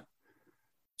 Yeah.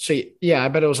 So yeah, I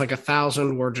bet it was like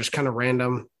 1,000 were just kind of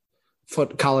random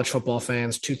college football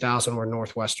fans. 2,000 were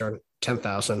Northwestern.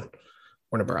 10,000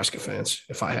 were Nebraska fans,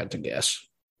 if I had to guess.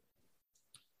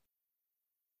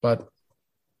 But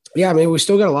yeah, I mean, we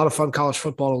still got a lot of fun college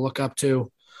football to look up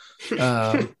to.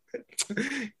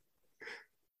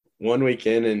 1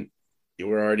 weekend and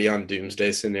we're already on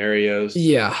doomsday scenarios.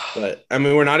 Yeah, but I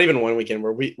mean, we're not even 1 weekend.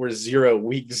 We're week 0.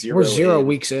 We're 0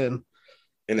 weeks in,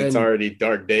 and it's already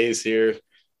dark days here.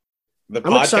 The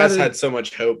I'm podcast excited. had so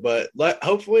much hope, but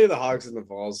hopefully the Hogs and the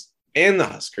Vols and the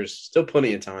Huskers still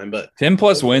plenty of time. But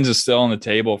 10+ wins is still on the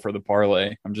table for the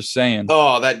parlay. I'm just saying.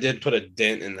 Oh, that did put a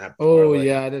dent in that parlay. Oh parlay.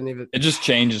 yeah, I didn't even. It just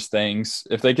changes things.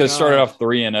 If they could have started off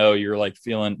 3-0, you're like,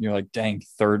 dang,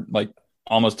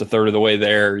 almost a third of the way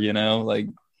there. You know, like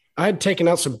I had taken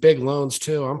out some big loans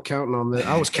too. I'm counting on this.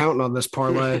 I was counting on this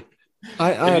parlay.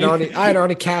 I had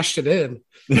already cashed it in.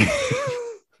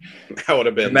 That would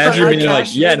have been. Imagine being like,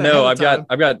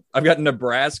 I've got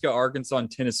Nebraska, Arkansas,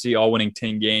 and Tennessee all winning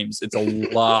 10 games. It's a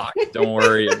lock. Don't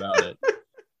worry about it.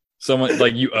 Someone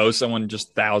like you owe someone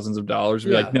just thousands of dollars.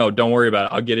 Be like, no, don't worry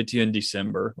about it. I'll get it to you in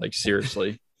December. Like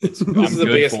seriously, this is the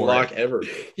biggest lock ever.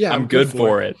 Yeah, I'm good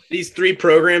for it. These 3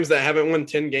 programs that haven't won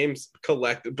 10 games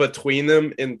collect between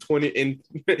them in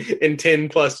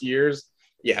 10+ years.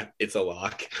 Yeah, it's a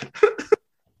lock.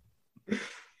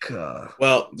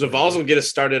 Well, the Vols will get us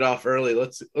started off early.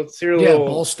 Let's hear a little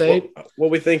Ball State.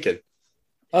 What we thinking?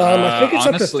 I think it's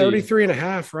honestly, up to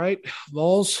 33.5, right?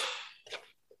 Vols.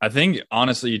 I think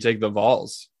honestly, you take the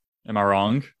Vols. Am I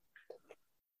wrong?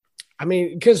 I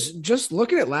mean, because just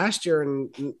looking at last year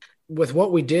and with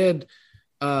what we did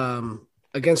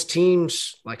against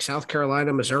teams like South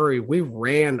Carolina, Missouri, we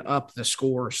ran up the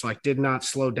scores, like did not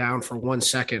slow down for 1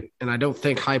 second. And I don't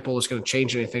think Heupel is going to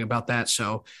change anything about that.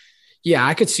 So, yeah,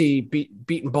 I could see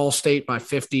beating Ball State by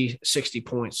 50, 60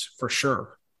 points for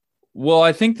sure. Well,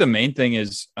 I think the main thing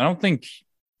is I don't think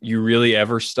you really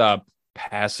ever stop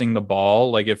passing the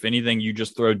ball. Like, if anything, you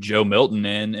just throw Joe Milton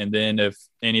in, and then if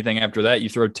anything after that, you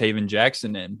throw Taven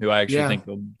Jackson in, who I actually think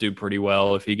will do pretty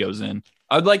well if he goes in.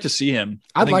 I'd like to see him.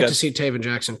 I'd like to see Taven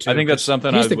Jackson too. I think that's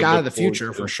something he's the guy of the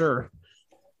future for sure.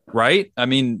 Right? I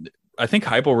mean, I think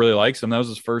Heupel really likes him. That was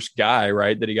his first guy,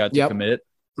 right, that he got to commit.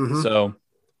 Mm-hmm. So,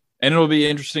 and it'll be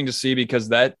interesting to see because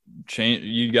that change,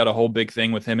 you got a whole big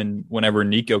thing with him, and whenever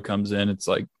Nico comes in, it's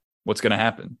like, what's going to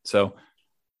happen? So,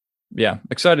 yeah,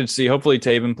 excited to see. Hopefully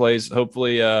Taven plays.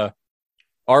 Hopefully our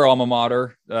alma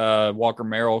mater, Walker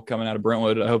Merrill, coming out of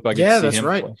Brentwood. I hope I get to see him.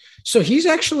 Right. Play. So he's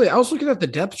actually, I was looking at the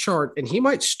depth chart, and he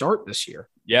might start this year.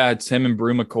 Yeah, it's him and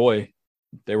Brew McCoy.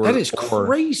 That is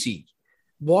crazy.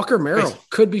 Walker Merrill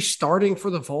could be starting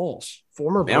for the Vols,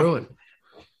 former Bruin.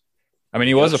 I mean,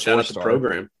 he was a 4-star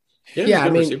program. Yeah, I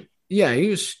mean,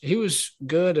 he was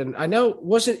good, and I know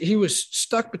he was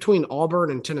stuck between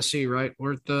Auburn and Tennessee, right?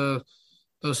 Were those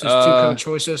his two kind of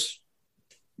choices?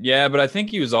 Yeah, but I think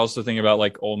he was also thinking about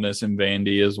like Ole Miss and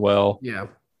Vandy as well. Yeah,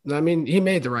 I mean, he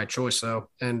made the right choice though,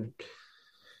 and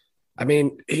I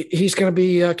mean, he's going to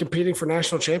be competing for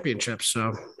national championships,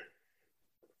 so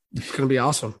it's going to be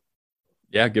awesome.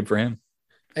 Yeah, good for him.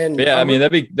 And but yeah, I mean,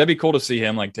 that'd be cool to see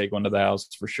him like take one to the house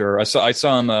for sure. I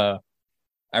saw him.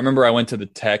 I remember I went to the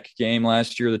Tech game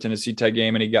last year, the Tennessee Tech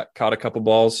game, and he caught a couple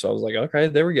balls. So I was like, okay,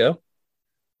 there we go.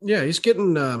 Yeah, he's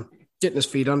getting his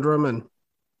feet under him, and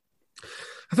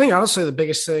I think honestly the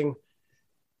biggest thing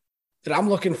that I'm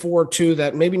looking forward to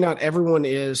that maybe not everyone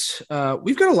is.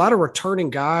 We've got a lot of returning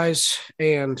guys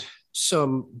and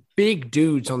some big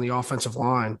dudes on the offensive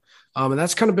line. And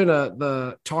that's kind of been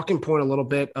the talking point a little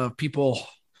bit of people,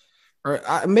 or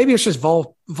maybe it's just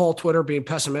Vol Twitter being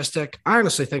pessimistic. I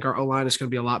honestly think our O-line is going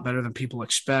to be a lot better than people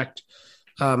expect.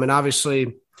 And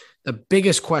obviously the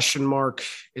biggest question mark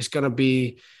is going to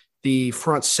be the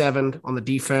front seven on the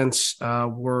defense.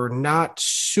 We're not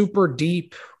super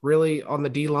deep really on the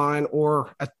D-line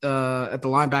or at the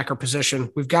linebacker position.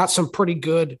 We've got some pretty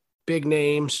good big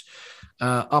names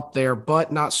up there,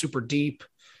 but not super deep.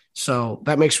 So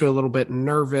that makes me a little bit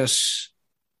nervous.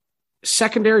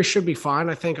 Secondary should be fine,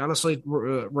 I think, honestly,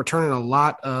 returning a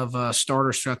lot of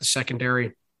starters throughout the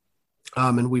secondary.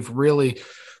 And we've really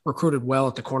recruited well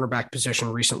at the cornerback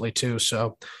position recently too.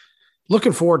 So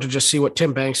looking forward to just see what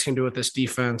Tim Banks can do with this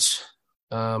defense.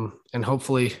 And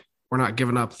hopefully we're not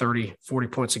giving up 30, 40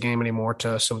 points a game anymore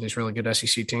to some of these really good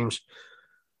SEC teams.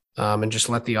 And just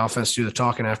let the offense do the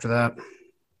talking after that.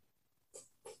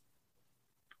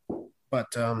 But,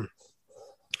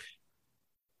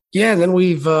 yeah, and then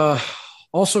we've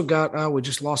also got we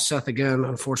just lost Seth again.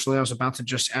 Unfortunately, I was about to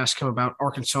just ask him about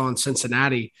Arkansas and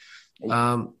Cincinnati.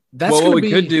 That's what we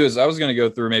could do is I was going to go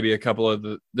through maybe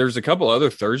there's a couple other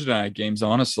Thursday night games,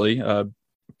 honestly.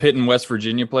 Pitt and West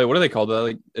Virginia play. What do they call that?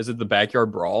 Like, is it the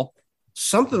backyard brawl?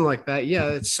 Something like that. Yeah,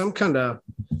 it's some kind of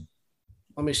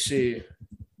 – let me see.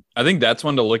 I think that's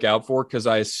one to look out for because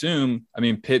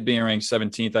Pitt being ranked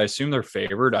 17th, I assume they're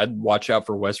favored. I'd watch out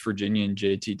for West Virginia and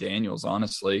JT Daniels,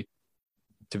 honestly,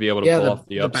 to be able to pull off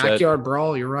the upset. The backyard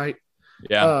brawl, you're right.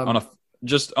 Yeah, on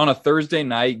a Thursday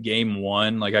night game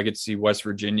one, like I could see West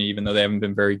Virginia, even though they haven't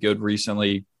been very good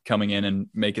recently, coming in and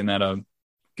making that a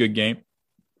good game.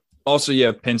 Also, you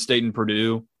have Penn State and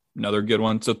Purdue, another good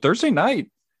one. So Thursday night,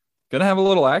 gonna have a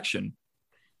little action.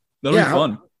 That'll be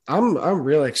fun. I'm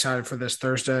really excited for this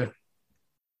Thursday.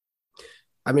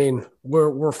 I mean,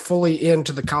 we're fully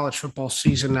into the college football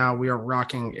season now. We are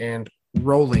rocking and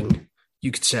rolling,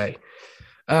 you could say.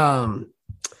 I'm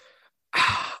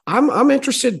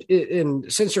interested in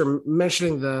since you're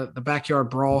mentioning the backyard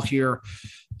brawl here.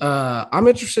 I'm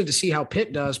interested to see how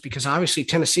Pitt does because obviously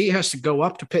Tennessee has to go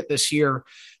up to Pitt this year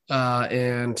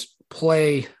and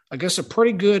play, I guess, a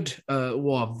pretty good,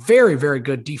 a very, very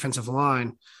good defensive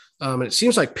line. And it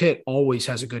seems like Pitt always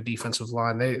has a good defensive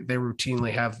line. They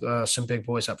routinely have some big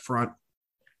boys up front,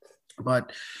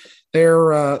 but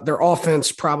their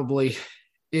offense probably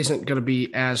isn't going to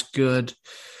be as good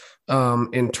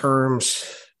in terms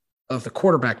of the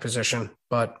quarterback position.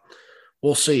 But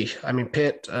we'll see. I mean,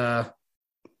 Pitt's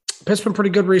been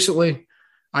pretty good recently.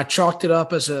 I chalked it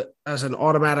up as an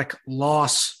automatic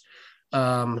loss.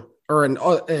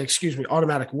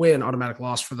 Automatic win, automatic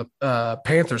loss for the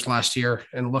Panthers last year.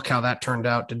 And look how that turned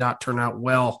out. Did not turn out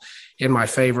well in my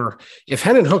favor. If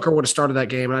Hendon Hooker would have started that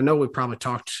game, and I know we probably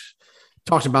talked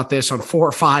about this on 4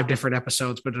 or 5 different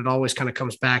episodes, but it always kind of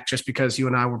comes back just because you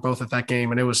and I were both at that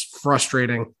game and it was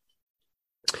frustrating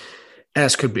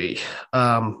as could be.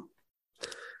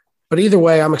 But either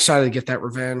way, I'm excited to get that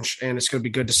revenge, and it's going to be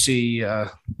good to see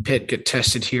Pitt get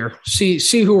tested here.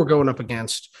 See who we're going up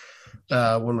against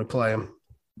when we play them.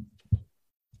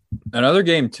 Another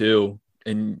game too,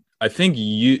 and I think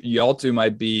y'all two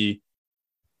might be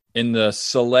in the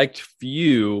select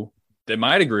few that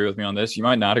might agree with me on this. You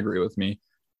might not agree with me,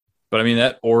 but I mean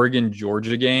that Oregon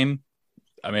Georgia game.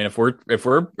 I mean, if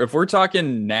we're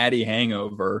talking natty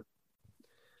hangover,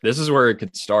 this is where it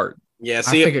could start. Yeah,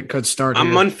 see, I think it could start.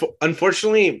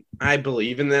 Unfortunately, I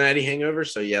believe in the natty hangover,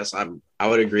 so yes, I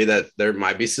would agree that there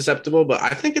might be susceptible, but I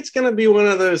think it's going to be one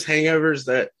of those hangovers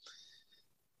that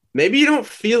maybe you don't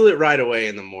feel it right away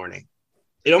in the morning.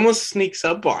 It almost sneaks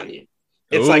up on you.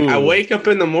 It's like I wake up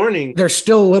in the morning, they're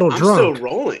still a little drunk, still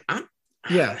rolling.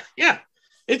 Yeah.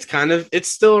 It's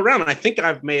still around. I think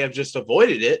I may have just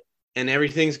avoided it, and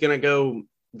everything's gonna go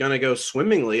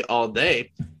swimmingly all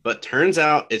day. But turns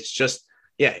out it's just.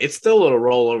 Yeah, it's still a little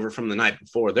rollover from the night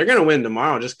before. They're going to win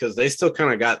tomorrow just because they still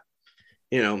kind of got,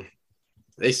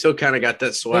 they still kind of got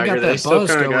that swagger. They still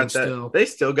kind of got that. They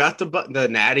still got the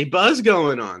natty buzz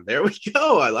going on. There we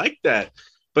go. I like that.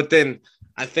 But then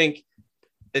I think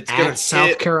it's going to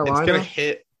South Carolina. It's going to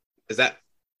hit. Is that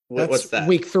what's that?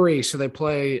 Week 3. So they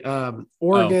play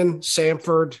Oregon,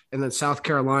 Samford, and then South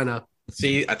Carolina.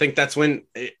 See, I think that's when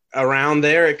around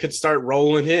there it could start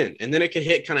rolling in, and then it could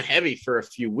hit kind of heavy for a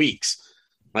few weeks.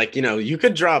 Like, you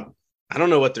could drop, I don't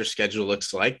know what their schedule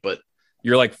looks like, but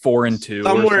you're like 4-2.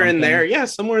 Somewhere in there. Yeah.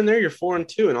 Somewhere in there, you're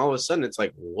 4-2. And all of a sudden it's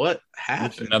like, what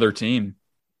happened? Another team.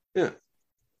 Yeah.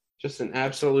 Just an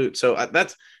absolute. So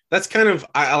that's kind of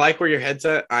I like where your head's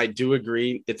at. I do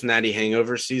agree. It's Natty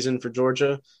hangover season for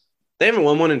Georgia. They haven't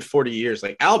won one in 40 years.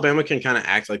 Like Alabama can kind of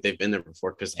act like they've been there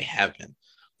before because they have been.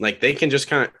 Like they can just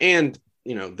kind of and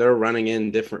they're running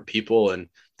in different people and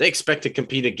they expect to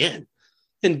compete again.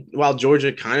 And while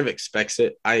Georgia kind of expects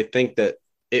it, I think that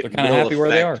they're kind of happy where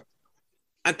they are.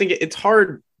 I think it's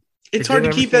hard. It's hard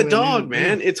to keep that dog,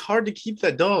 man. It's hard to keep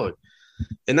that dog.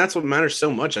 And that's what matters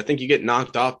so much. I think you get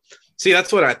knocked off. See,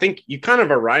 that's what I think. You kind of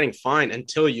are riding fine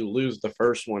until you lose the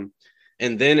first one.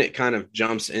 And then it kind of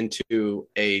jumps into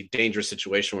a dangerous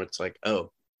situation where it's like,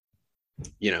 oh,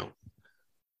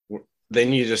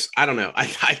 then you just, I don't know. I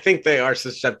think they are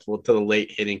susceptible to the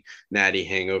late hitting Natty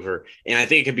hangover. And I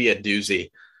think it could be a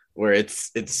doozy where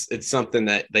it's something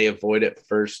that they avoid at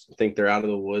first, think they're out of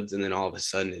the woods. And then all of a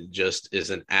sudden it just is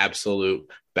an absolute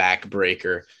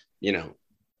backbreaker.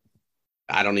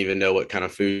 I don't even know what kind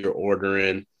of food you're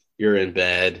ordering. You're in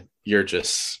bed. You're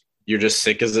just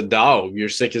sick as a dog. You're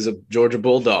sick as a Georgia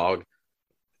Bulldog.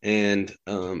 And,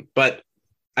 but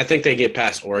I think they get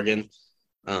past Oregon.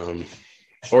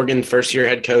 Oregon first year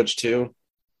head coach too.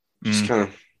 Just kind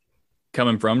of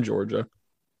coming from Georgia.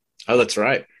 Oh, that's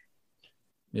right.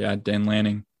 Yeah. Dan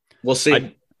Lanning. We'll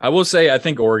see. I will say, I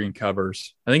think Oregon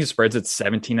covers. I think it spreads at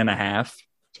 17.5.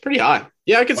 It's pretty high.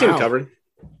 Yeah. I could see them covering.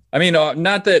 I mean,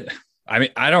 not that,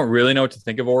 I don't really know what to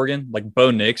think of Oregon. Like Bo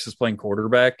Nix is playing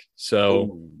quarterback.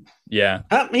 So yeah.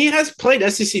 He has played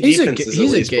SEC defenses.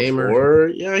 He's a gamer. Before.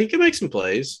 Yeah. He can make some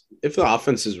plays if the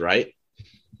offense is right.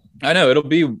 I know it'll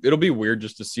be weird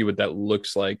just to see what that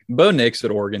looks like. Bo Nix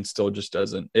at Oregon still just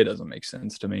doesn't make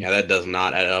sense to me. Yeah, that does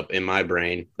not add up in my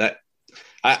brain. That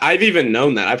I've even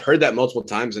known that. I've heard that multiple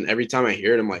times, and every time I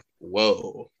hear it, I'm like,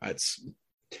 whoa, that's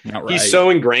not right. He's so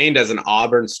ingrained as an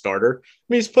Auburn starter. I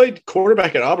mean, he's played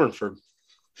quarterback at Auburn for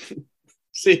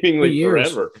seemingly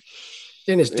forever.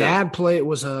 And his dad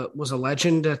was a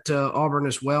legend at Auburn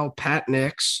as well, Pat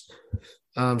Nix.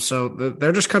 So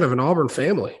they're just kind of an Auburn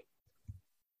family.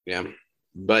 Yeah,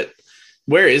 but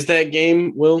where is that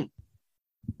game, Will?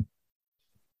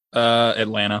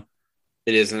 Atlanta.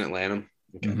 It is in Atlanta.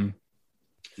 Okay. Mm-hmm.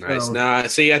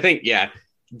 Nice. See, I think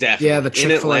definitely. Yeah, the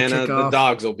Chick-fil-A in Atlanta, kickoff.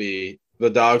 the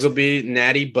dogs will be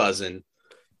natty buzzing,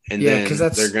 and then because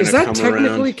they're going is to that come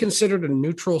technically around. Considered a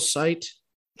neutral site?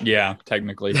 Yeah,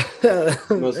 technically.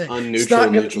 Most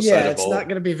unneutral neutral site of it's all. not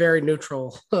going to be very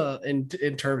neutral in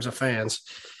terms of fans.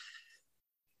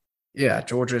 Yeah,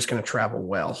 Georgia is going to travel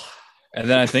well. And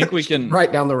then I think we can right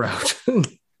down the road.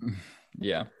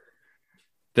 Yeah.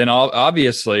 Then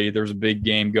obviously there's a big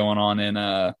game going on in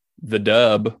the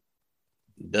Dub.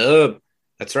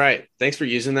 That's right. Thanks for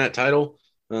using that title.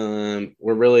 We're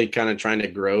really kind of trying to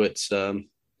grow its I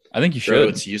think you should.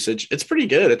 Its usage. It's pretty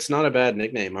good. It's not a bad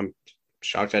nickname. I'm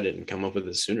shocked I didn't come up with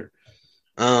it sooner.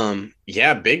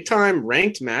 Big time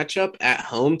ranked matchup at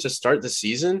home to start the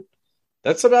season.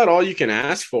 That's about all you can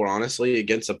ask for, honestly,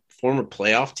 against a former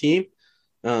playoff team.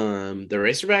 The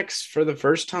Razorbacks, for the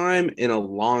first time in a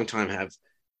long time, have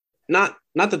not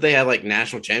that they have like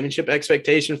national championship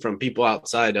expectation from people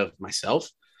outside of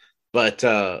myself, but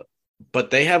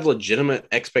they have legitimate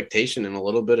expectation and a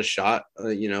little bit of shot, a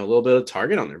little bit of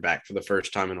target on their back for the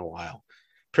first time in a while.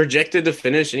 Projected to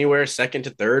finish anywhere second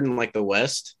to third in like the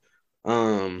West,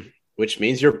 which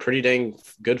means you're a pretty dang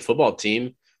good football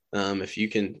team. If you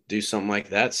can do something like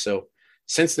that. So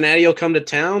Cincinnati will come to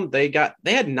town. They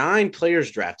had 9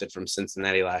 players drafted from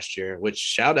Cincinnati last year, which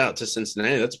shout out to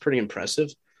Cincinnati. That's pretty impressive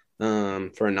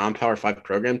for a non-Power 5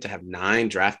 program to have 9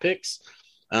 draft picks.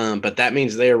 But that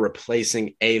means they are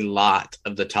replacing a lot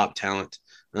of the top talent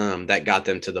that got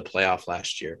them to the playoff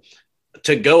last year.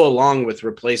 To go along with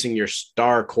replacing your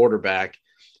star quarterback,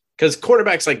 because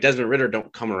quarterbacks like Desmond Ridder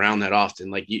don't come around that often.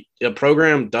 Like a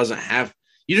program doesn't have –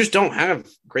 you just don't have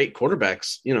great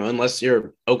quarterbacks, unless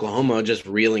you're Oklahoma just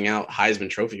reeling out Heisman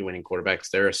Trophy winning quarterbacks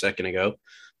there a second ago.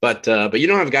 But you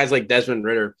don't have guys like Desmond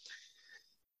Ridder.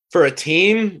 For a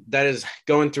team that is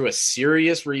going through a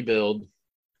serious rebuild,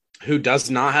 who does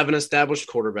not have an established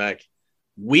quarterback,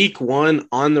 week 1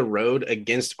 on the road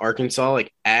against Arkansas,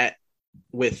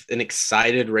 with an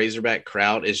excited Razorback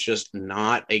crowd, is just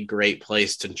not a great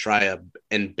place to try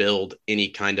and build any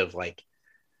kind of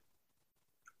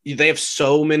they have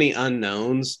so many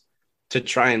unknowns to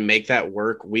try and make that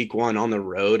work week 1 on the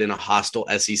road in a hostile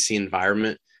SEC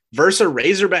environment versus a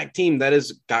Razorback team that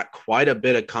has got quite a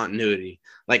bit of continuity.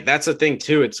 Like that's the thing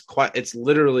too. It's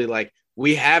literally like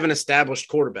we have an established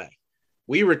quarterback.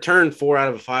 We returned 4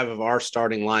 out of 5 of our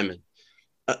starting linemen.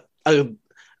 I've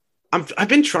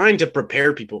been trying to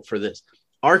prepare people for this.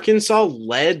 Arkansas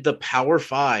led the Power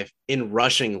 5 in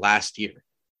rushing last year.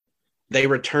 they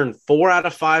return 4 out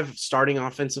of 5 starting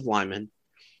offensive linemen,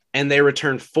 and they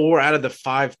return 4 out of the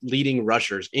 5 leading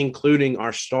rushers, including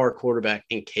our star quarterback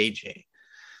in KJ.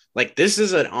 Like, this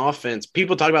is an offense.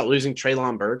 People talk about losing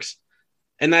Treylon Burks,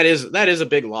 and that is a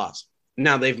big loss.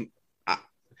 Now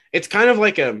it's kind of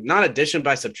like a not addition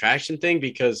by subtraction thing,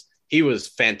 because he was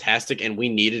fantastic and we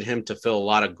needed him to fill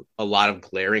a lot of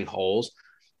glaring holes.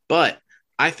 But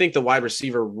I think the wide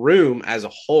receiver room as a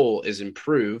whole is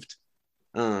improved.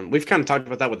 We've kind of talked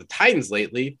about that with the Titans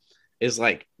lately. Is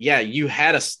like, yeah, you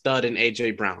had a stud in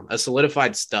AJ Brown, a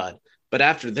solidified stud, but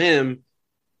after them,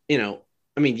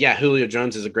 Julio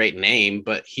Jones is a great name,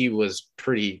 but he was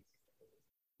pretty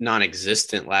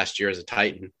non-existent last year as a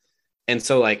Titan. And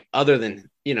so, like, other than,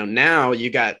 now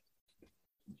you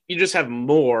have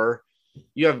more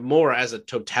as a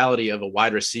totality of a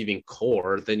wide receiving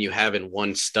core than you have in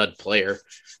one stud player.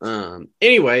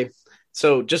 Anyway,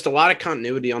 so just a lot of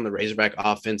continuity on the Razorback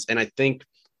offense. And I think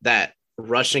that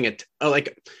rushing it,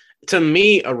 to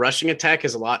me, a rushing attack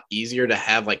is a lot easier to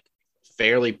have, like,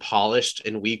 fairly polished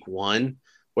in week 1,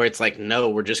 where it's like, no,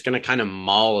 we're just going to kind of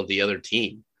maul the other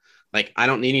team. Like, I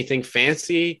don't need anything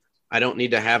fancy. I don't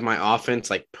need to have my offense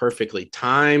like perfectly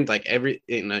timed. Like I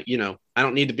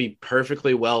don't need to be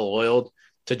perfectly well oiled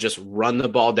to just run the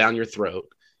ball down your throat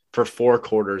for 4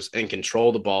 quarters and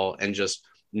control the ball and just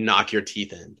knock your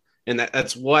teeth in. And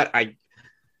that's what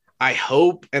I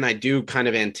hope, and I do kind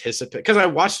of anticipate, because I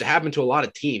watched it happen to a lot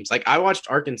of teams. Like, I watched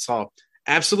Arkansas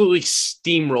absolutely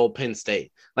steamroll Penn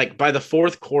State. Like, by the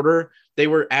 4th quarter, they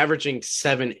were averaging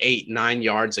 7, 8, 9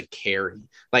 yards a carry.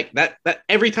 Like that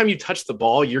every time you touch the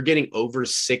ball, you're getting over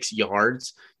 6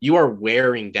 yards. You are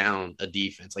wearing down a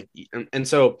defense. Like, and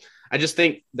so I just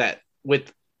think that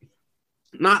with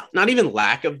not even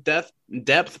lack of depth,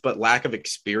 but lack of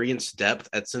experience depth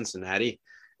at Cincinnati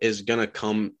is going to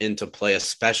come into play,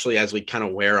 especially as we kind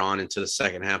of wear on into the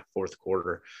second half, 4th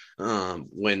quarter,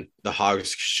 when the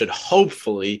Hogs should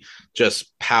hopefully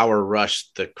just power rush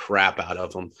the crap out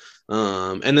of them.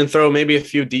 And then throw maybe a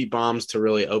few deep bombs to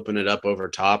really open it up over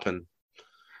top. And,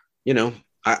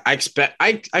 I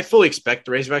fully expect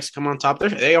the Razorbacks to come on top.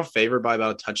 They are favored by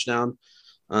about a touchdown.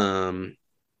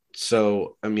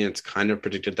 So, I mean, it's kind of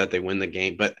predicted that they win the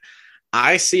game, but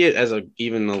I see it as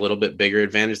even a little bit bigger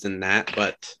advantage than that,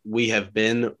 but we have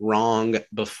been wrong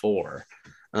before.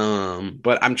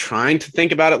 But I'm trying to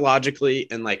think about it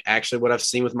logically and like actually what I've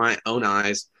seen with my own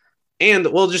eyes. And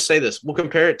we'll just say this, we'll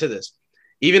compare it to this.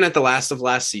 Even at the last of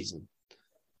last season,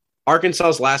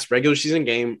 Arkansas's last regular season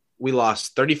game, we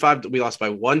lost by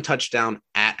 1 touchdown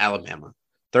at Alabama,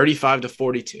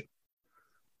 35-42.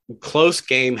 Close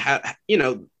game.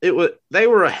 They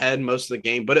were ahead most of the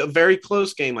game, but a very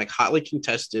close game, like hotly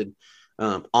contested,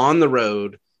 on the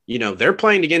road. They're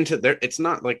playing to get into it's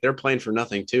not like they're playing for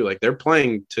nothing too. Like, they're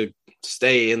playing to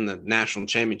stay in the national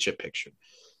championship picture.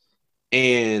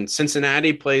 And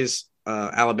Cincinnati plays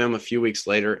Alabama a few weeks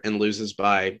later and loses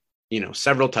by,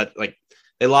 several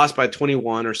they lost by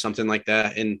 21 or something like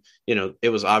that. And, it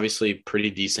was obviously a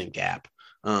pretty decent gap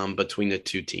between the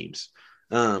two teams.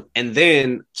 And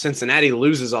then Cincinnati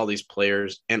loses all these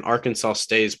players and Arkansas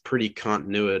stays pretty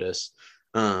continuous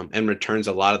and returns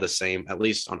a lot of the same, at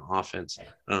least on offense.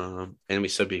 And we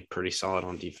should be pretty solid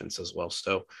on defense as well.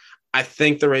 So I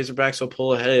think the Razorbacks will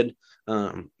pull ahead.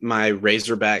 My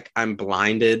Razorback, I'm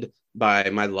blinded by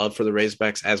my love for the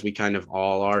Razorbacks, as we kind of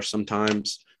all are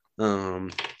sometimes. I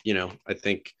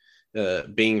think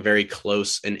being very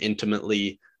close and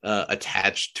intimately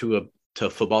attached to a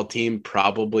football team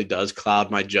probably does cloud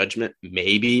my judgment,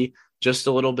 maybe just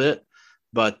a little bit.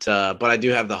 But I do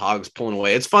have the Hogs pulling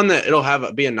away. It's fun that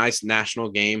it'll be a nice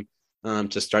national game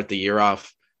to start the year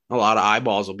off. A lot of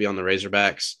eyeballs will be on the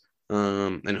Razorbacks,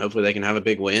 and hopefully they can have a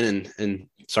big win and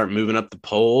start moving up the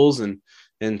polls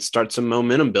and start some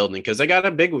momentum building, because they got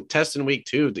a big test in week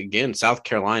 2 again, South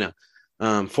Carolina.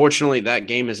 Fortunately, that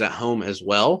game is at home as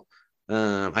well.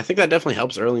 I think that definitely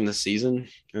helps early in the season.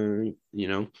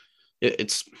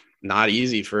 It's not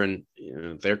easy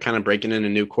they're kind of breaking in a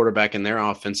new quarterback in their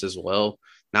offense as well.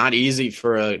 Not easy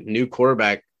for a new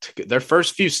quarterback. Their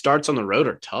first few starts on the road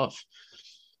are tough.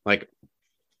 Like,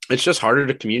 it's just harder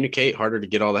to communicate, harder to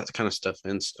get all that kind of stuff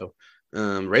in. So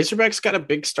Razorbacks got a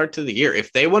big start to the year.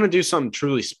 If they want to do something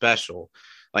truly special,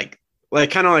 like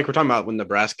kind of like we're talking about with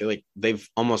Nebraska, like they've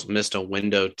almost missed a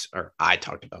window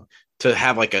to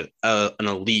have like an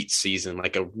elite season,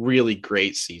 like a really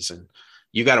great season.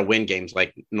 You got to win games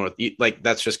like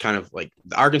that's just kind of like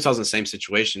Arkansas is in the same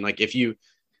situation. Like, if you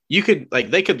could, like,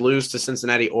 they could lose to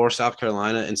Cincinnati or South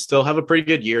Carolina and still have a pretty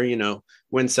good year,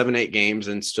 win 7-8 games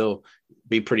and still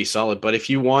be pretty solid. But if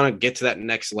you want to get to that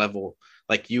next level,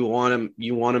 Like you want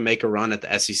to make a run at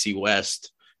the SEC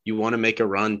West. You want to make a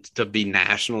run to be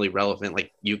nationally relevant.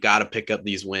 Like you got to pick up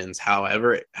these wins.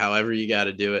 However you got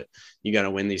to do it, you got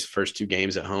to win these first 2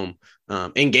 games at home,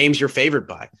 in games you're favored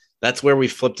by. That's where we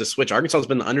flipped the switch. Arkansas has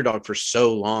been the underdog for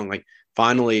so long. Like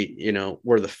finally,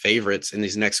 we're the favorites in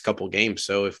these next couple games.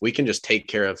 So if we can just take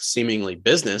care of seemingly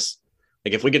business,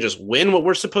 like if we could just win what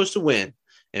we're supposed to win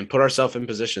and put ourselves in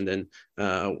position, then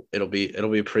it'll be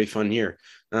a pretty fun year.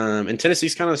 And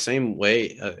Tennessee's kind of the same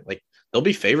way. Like they'll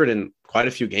be favored in quite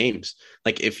a few games.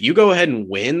 Like if you go ahead and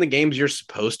win the games you're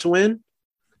supposed to win,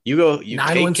 you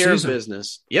take care of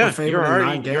business. Yeah, you're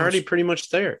already pretty much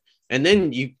there. And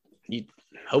then you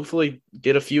hopefully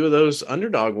get a few of those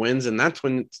underdog wins, and that's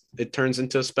when it turns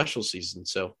into a special season.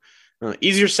 So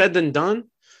easier said than done.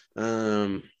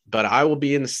 But I will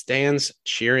be in the stands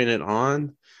cheering it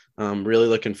on. Really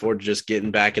looking forward to just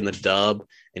getting back in the dub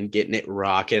and getting it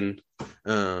rocking.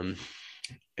 And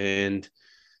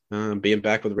being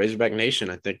back with Razorback Nation.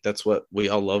 I think that's what we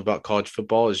all love about college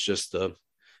football, is just the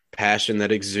passion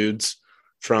that exudes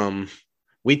from,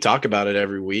 we talk about it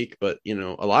every week, but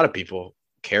a lot of people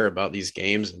care about these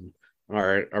games and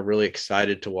are really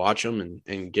excited to watch them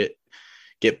and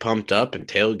get pumped up and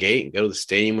tailgate and go to the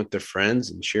stadium with their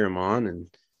friends and cheer them on and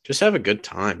just have a good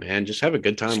time, man. Just have a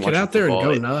good time. Just get out there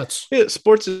football. And go nuts.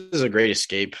 Sports is a great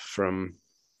escape from,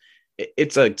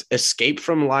 it's an escape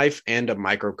from life and a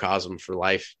microcosm for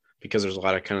life, because there's a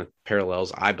lot of kind of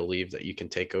parallels, I believe, that you can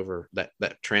take over that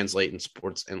translate in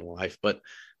sports and life. But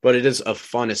it is a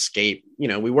fun escape.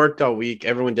 We worked all week.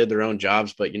 Everyone did their own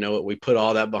jobs, but you know what? We put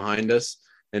all that behind us,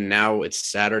 and now it's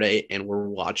Saturday and we're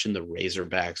watching the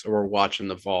Razorbacks, or we're watching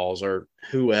the Vols or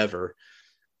whoever.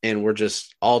 And we're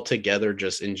just all together,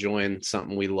 just enjoying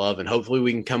something we love. And hopefully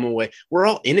we can come away. We're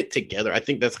all in it together. I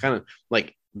think that's kind of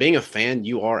like being a fan.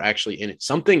 You are actually in it.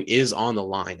 Something is on the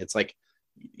line. It's like,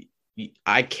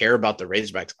 I care about the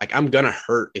Razorbacks. Like I'm going to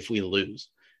hurt if we lose.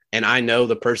 And I know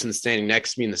the person standing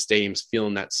next to me in the stadium's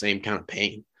feeling that same kind of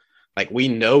pain. Like we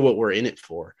know what we're in it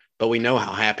for, but we know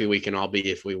how happy we can all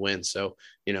be if we win. So,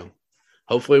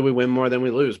 hopefully we win more than we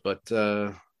lose, but,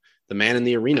 the man in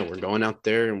the arena, we're going out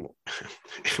there and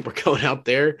we're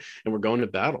going to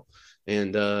battle,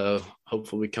 and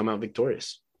hopefully we come out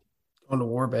victorious. On to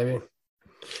war, baby.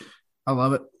 I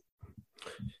love it.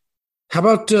 How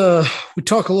about we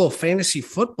talk a little fantasy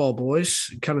football, boys?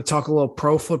 Kind of talk a little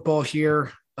pro football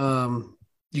here.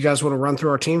 You guys want to run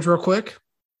through our teams real quick?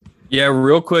 Yeah,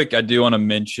 real quick. I do want to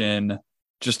mention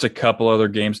just a couple other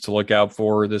games to look out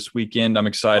for this weekend. I'm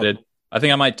excited. I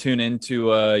think I might tune into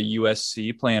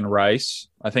USC playing Rice.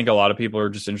 I think a lot of people are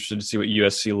just interested to see what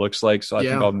USC looks like. So I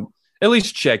think I'll at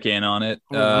least check in on it,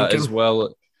 as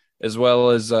well as what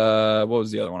was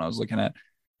the other one I was looking at?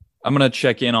 I'm going to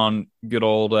check in on good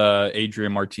old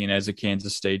Adrian Martinez at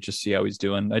Kansas State, just see how he's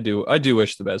doing. I do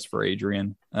wish the best for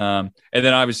Adrian. And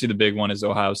then obviously the big one is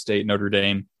Ohio State, Notre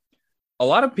Dame. A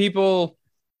lot of people,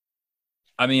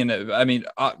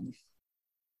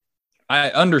 I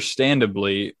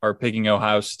understandably are picking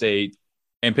Ohio State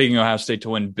to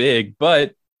win big,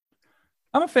 but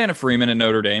I'm a fan of Freeman at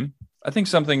Notre Dame. I think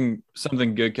something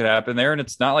good could happen there, and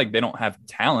it's not like they don't have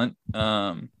talent.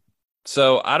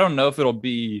 So I don't know if it'll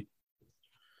be.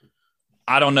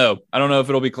 I don't know if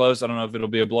it'll be close. I don't know if it'll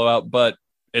be a blowout, but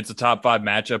it's a top 5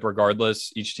 matchup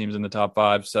regardless. Each team's in the top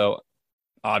 5, so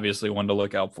obviously one to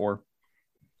look out for.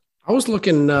 I was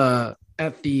looking at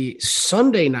the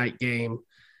Sunday night game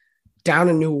down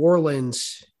in New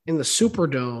Orleans in the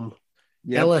Superdome.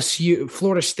 Yep. LSU,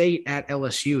 Florida State at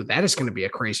LSU. That is going to be a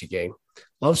crazy game.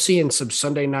 Love seeing some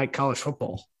Sunday night college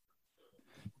football.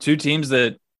 2 teams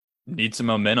that need some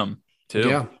momentum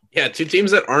too. Yeah. 2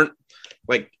 teams that aren't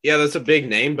that's a big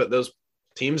name, but those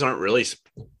teams aren't really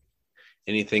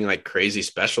anything like crazy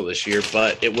special this year,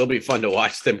 but it will be fun to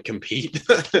watch them compete.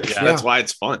 That's why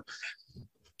it's fun.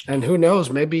 And who knows,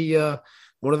 maybe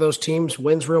one of those teams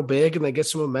wins real big and they get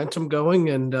some momentum going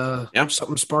and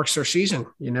something sparks their season.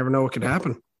 You never know what could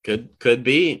happen. Could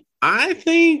be. I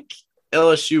think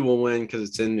LSU will win because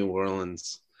it's in New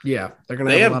Orleans. Yeah,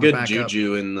 they have good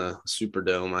juju in the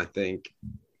Superdome. I think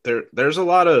there's a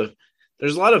lot of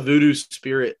voodoo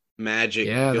spirit magic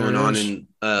going on in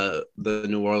the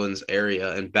New Orleans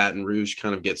area, and Baton Rouge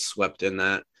kind of gets swept in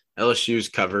that. LSU's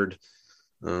covered.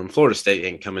 Florida State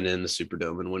ain't coming in the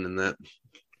Superdome and winning that.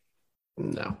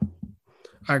 No,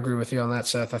 I agree with you on that,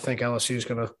 Seth. I think LSU is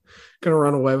gonna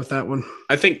run away with that one.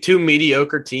 I think 2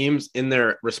 mediocre teams in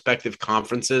their respective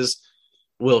conferences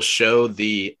will show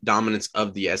the dominance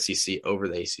of the SEC over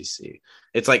the ACC.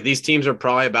 It's like these teams are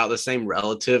probably about the same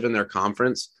relative in their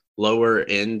conference, lower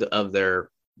end of their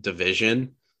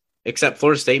division, except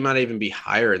Florida State might even be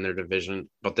higher in their division,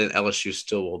 but then LSU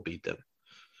still will beat them.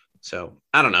 So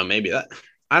I don't know. Maybe that.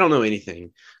 I don't know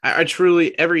anything. I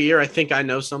truly, every year I think I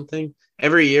know something.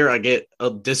 Every year I get a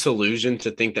disillusion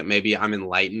to think that maybe I'm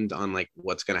enlightened on like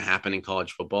what's going to happen in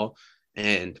college football.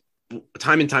 And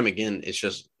time again, it's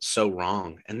just so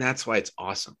wrong. And that's why it's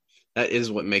awesome. That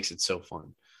is what makes it so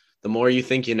fun. The more you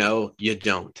think you know, you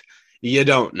don't. You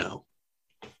don't know.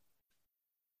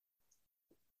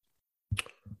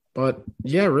 But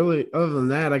yeah, really, other than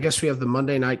that, I guess we have the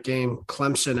Monday night game,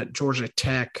 Clemson at Georgia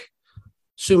Tech.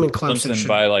 Assuming Clemson should,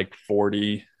 by like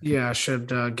 40. Yeah, should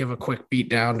give a quick beat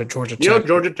down to Georgia Tech. You know,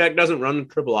 Georgia Tech doesn't run the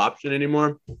triple option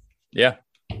anymore. Yeah.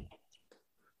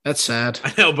 That's sad.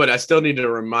 I know, but I still need to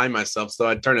remind myself. So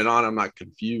I turn it on. I'm not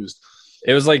confused.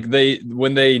 It was like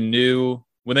when they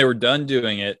were done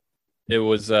doing it, it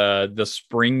was the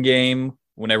spring game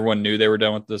when everyone knew they were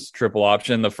done with this triple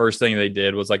option. The first thing they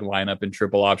did was like line up in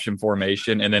triple option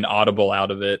formation and then audible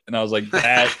out of it. And I was like,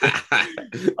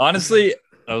 that honestly,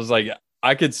 I was like,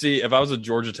 I could see if I was a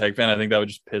Georgia Tech fan, I think that would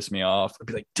just piss me off. I'd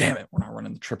be like, damn it, we're not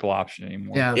running the triple option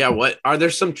anymore. Yeah. What are there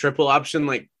some triple option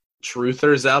like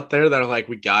truthers out there that are like,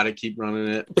 we got to keep running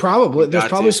it? Probably. There's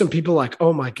probably some people like,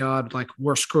 oh my God, like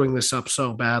we're screwing this up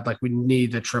so bad. Like we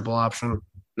need the triple option.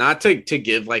 Not to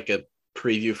give like a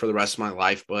preview for the rest of my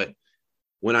life, but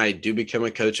when I do become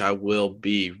a coach, I will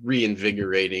be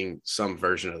reinvigorating some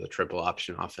version of the triple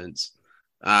option offense.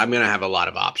 I'm going to have a lot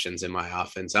of options in my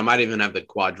offense. I might even have the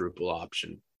quadruple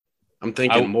option. I'm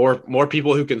thinking more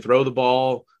people who can throw the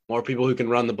ball, more people who can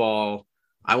run the ball.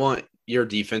 I want your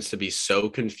defense to be so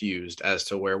confused as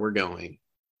to where we're going.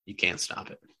 You can't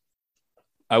stop it.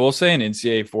 I will say in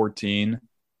NCAA 14,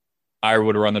 I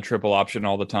would run the triple option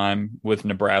all the time with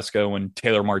Nebraska when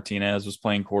Taylor Martinez was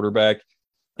playing quarterback.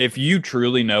 If you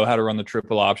truly know how to run the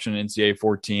triple option in NCAA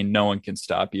 14, no one can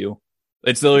stop you.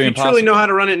 It's literally impossible. You truly know how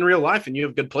to run it in real life and you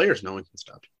have good players, no one can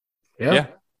stop you. Yeah.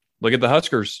 Look at the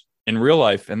Huskers in real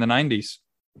life in the 90s.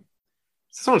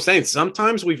 That's what I'm saying.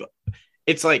 Sometimes we've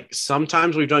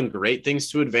done great things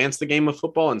to advance the game of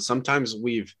football, and sometimes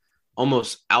we've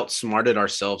almost outsmarted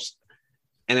ourselves.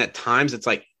 And at times it's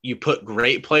like you put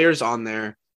great players on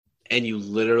there and you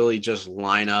literally just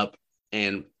line up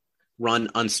and run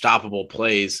unstoppable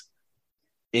plays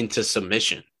into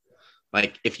submission.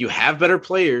 Like if you have better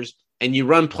players and you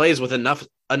run plays with enough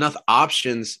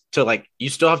options to like, you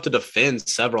still have to defend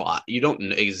several. You don't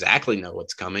exactly know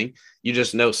what's coming. You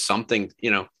just know something,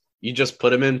 you just put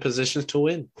them in positions to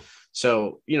win.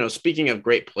 So, speaking of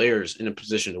great players in a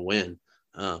position to win,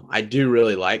 I do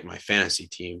really like my fantasy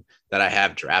team that I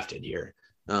have drafted here.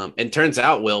 And turns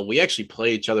out, Will, we actually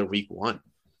play each other week 1.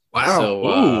 Wow.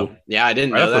 So, yeah, I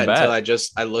didn't know that until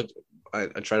I looked, I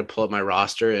tried to pull up my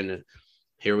roster and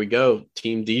here we go.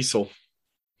 Team Diesel.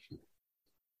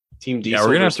 Yeah, we're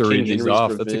going to have to read these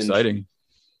off. That's exciting.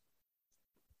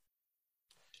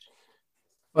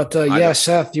 But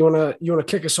Seth, you want to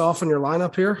kick us off on your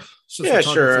lineup here? Yeah,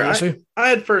 sure. I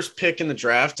had first pick in the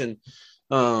draft, and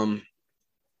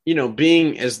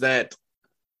being as that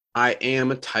I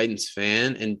am a Titans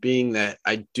fan, and being that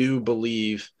I do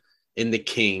believe in the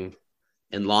King,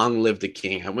 and long live the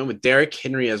King, I went with Derrick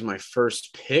Henry as my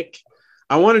first pick.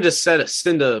 I wanted to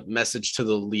send a message to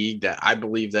the league that I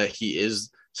believe that he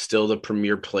is still the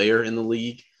premier player in the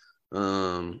league.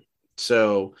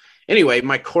 So anyway,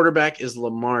 my quarterback is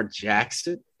Lamar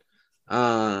Jackson.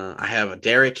 I have a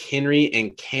Derrick Henry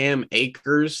and Cam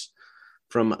Akers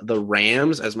from the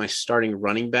Rams as my starting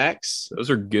running backs. Those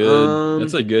are good.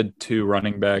 That's a good 2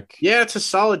 running back. Yeah, it's a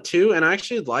solid 2. And I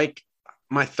actually like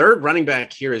my third running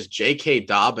back here is J.K.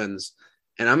 Dobbins.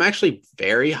 And I'm actually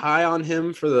very high on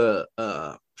him for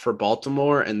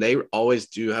Baltimore. And they always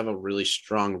do have a really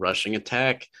strong rushing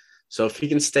attack. So if he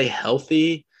can stay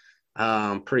healthy,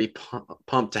 pretty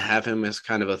pumped to have him as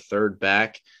kind of a third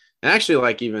back. And actually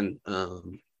like even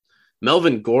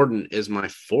Melvin Gordon is my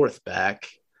 4th back.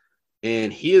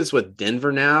 And he is with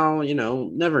Denver now,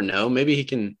 never know. Maybe he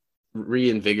can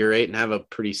reinvigorate and have a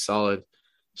pretty solid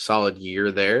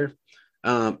year there.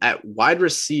 At wide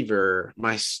receiver,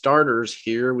 my starters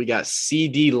here, we got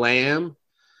CD Lamb.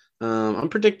 I'm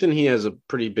predicting he has a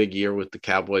pretty big year with the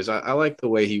Cowboys. I like the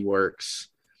way he works.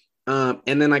 And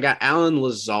then I got Alan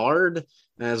Lazard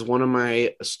as one of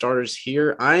my starters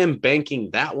here. I am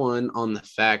banking that one on the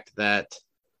fact that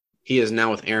he is now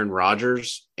with Aaron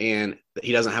Rodgers and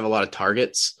he doesn't have a lot of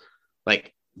targets.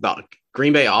 Like the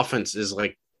Green Bay offense is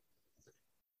like,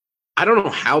 I don't know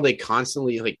how they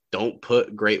constantly like don't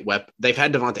put great weapons. They've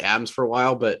had Devontae Adams for a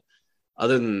while, but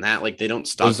other than that, like they don't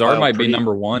stop. Lazard might be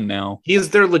number 1 now. He is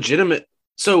their legitimate.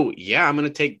 So yeah, I'm going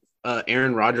to take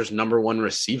Aaron Rodgers' number 1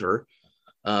 receiver.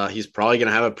 he's probably going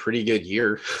to have a pretty good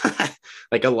year.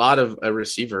 Like a lot of a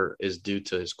receiver is due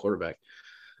to his quarterback.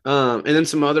 And then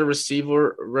some other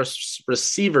receivers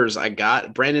I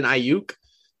got. Brandon Ayuk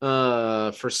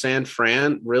for San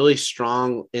Fran, really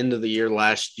strong end of the year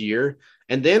last year.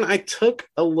 And then I took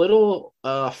a little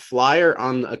flyer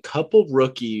on a couple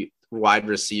rookie wide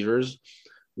receivers,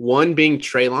 one being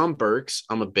Treylon Burks.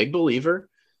 I'm a big believer.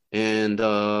 And,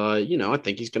 I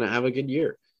think he's going to have a good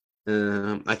year.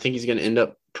 I think he's going to end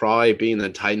up probably being the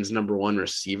Titans' number one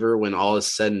receiver when all is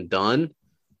said and done.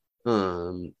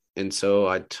 And so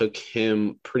I took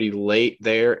him pretty late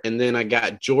there. And then I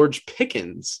got George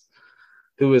Pickens,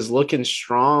 who is looking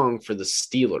strong for the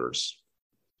Steelers.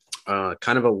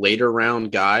 Kind of a later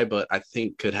round guy, but I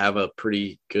think could have a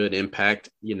pretty good impact.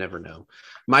 You never know.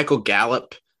 Michael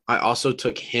Gallup, I also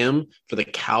took him for the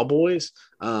Cowboys.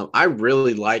 I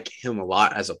really like him a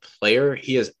lot as a player.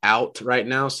 He is out right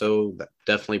now, so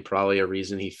definitely probably a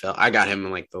reason he fell. I got him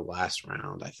in like the last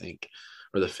round, I think,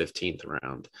 or the 15th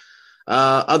round.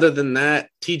 Other than that,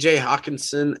 TJ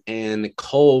Hawkinson and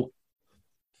Cole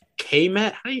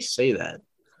Kmet. How do you say that?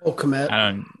 Cole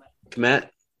Kmet. Kmet.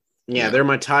 Yeah, they're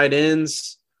my tight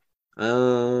ends.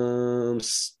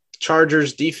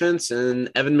 Chargers defense and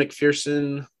Evan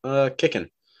McPherson kicking.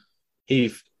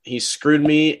 He screwed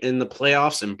me in the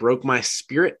playoffs and broke my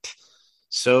spirit.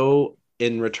 So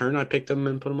in return, I picked him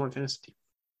and put him on fantasy.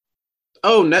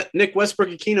 Oh, Nick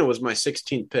Westbrook-Ikhine was my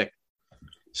 16th pick.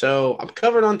 So I'm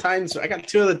covered on Titans. I got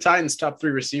two of the Titans' top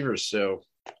 3 receivers. So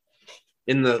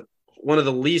in the one of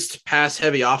the least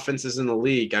pass-heavy offenses in the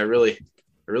league, I really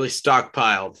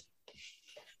stockpiled.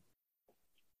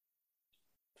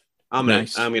 I'm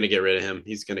gonna get rid of him.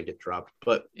 He's gonna get dropped.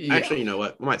 But actually, you know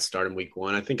what? I might start him week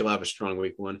 1. I think he'll have a strong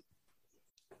week 1.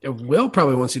 Will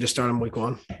probably wants you to start him week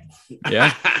 1.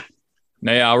 Yeah.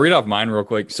 Now, I'll read off mine real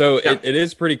quick. So it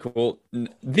is pretty cool.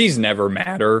 These never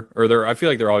matter, or I feel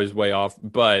like they're always way off,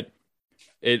 but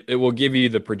it will give you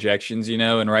the projections,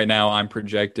 and right now I'm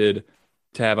projected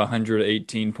to have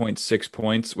 118.6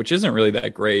 points, which isn't really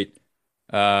that great.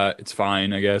 It's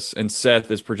fine, I guess. And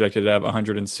Seth is projected to have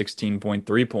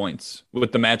 116.3 points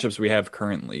with the matchups we have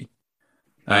currently.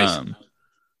 Nice.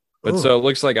 But so it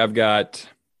looks like I've got,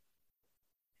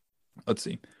 let's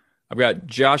see, I've got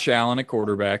Josh Allen at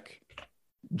quarterback,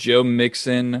 Joe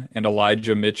Mixon and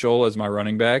Elijah Mitchell as my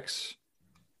running backs.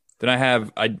 Then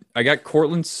I got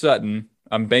Cortland Sutton.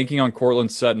 I'm banking on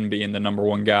Cortland Sutton being the number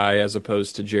 1 guy as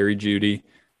opposed to Jerry Jeudy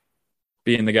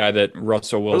being the guy that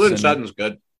Russell Wilson. Cortland Sutton's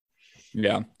good.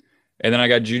 Yeah. And then I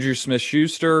got Juju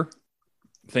Smith-Schuster,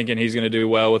 thinking he's going to do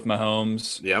well with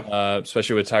Mahomes. Yeah.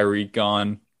 Especially with Tyreek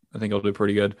gone. I think he'll do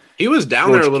pretty good. He was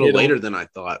down there a little later than I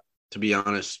thought, to be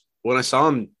honest. When I saw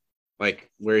him, like,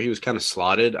 where he was kind of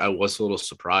slotted, I was a little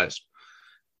surprised.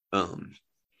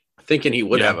 Thinking he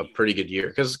would have a pretty good year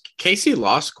because Casey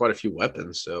lost quite a few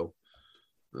weapons. So,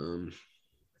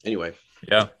 anyway.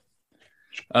 Yeah.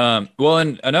 Well,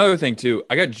 and another thing, too,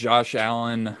 I got Josh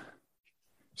Allen.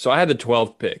 So I had the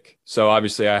 12th pick. So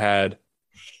obviously I had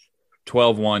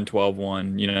 12-1,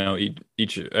 12-1,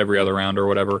 each every other round or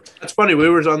whatever. That's funny. We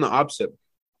were on the opposite.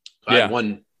 I yeah. had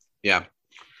one. Yeah.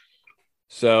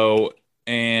 So,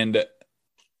 and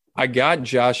I got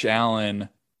Josh Allen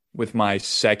with my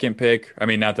second pick. I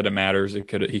mean, not that it matters. He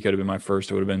could have been my first.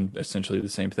 It would have been essentially the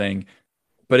same thing.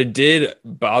 But it did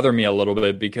bother me a little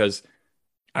bit because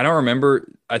I don't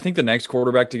remember. I think the next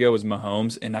quarterback to go was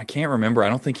Mahomes, and I can't remember. I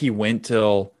don't think he went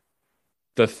till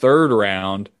the 3rd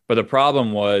round. But the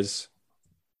problem was,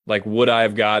 like, would I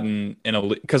have gotten an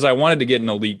elite? Because I wanted to get an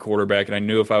elite quarterback, and I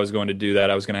knew if I was going to do that,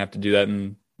 I was going to have to do that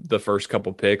in the first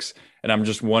couple picks. And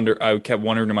I kept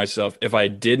wondering to myself, if I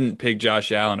didn't pick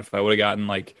Josh Allen, if I would have gotten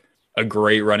like a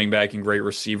great running back and great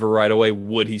receiver right away,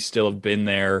 would he still have been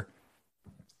there?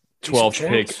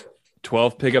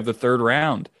 12th pick of the 3rd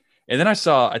round. And then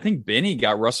I think Benny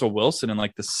got Russell Wilson in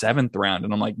like the 7th round.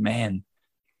 And I'm like, man.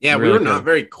 Yeah, we were not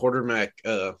very quarterback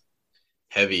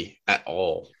heavy at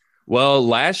all. Well,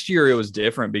 last year it was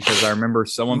different because I remember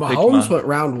someone picked Mahomes went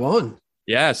round 1.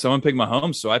 Yeah, someone picked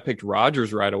Mahomes, so I picked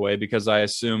Rodgers right away because I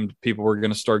assumed people were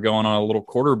going to start going on a little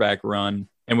quarterback run,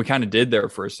 and we kind of did there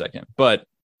for a second. But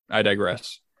I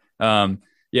digress.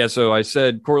 So I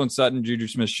said Cortland Sutton, Juju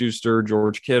Smith-Schuster,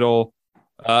 George Kittle,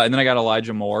 and then I got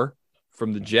Elijah Moore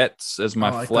from the Jets as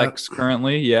my flex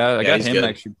currently. Yeah, I got him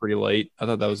actually pretty late. I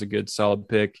thought that was a good, solid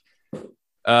pick.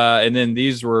 And then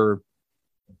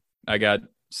I got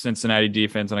Cincinnati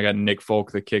defense, and I got Nick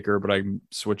Folk, the kicker, but I'm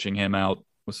switching him out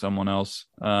with someone else.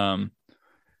 On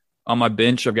my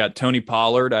bench, I've got Tony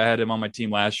Pollard. I had him on my team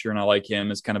last year, and I like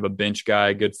him as kind of a bench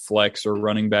guy, good flex or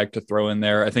running back to throw in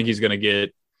there. I think he's going to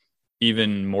get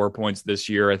even more points this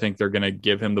year. I think they're going to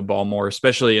give him the ball more,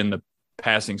 especially in the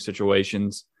passing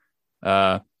situations.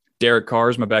 Derek Carr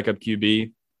is my backup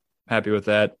QB. Happy with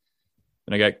that.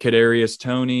 And I got Kadarius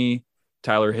Toney,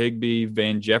 Tyler Higbee,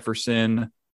 Van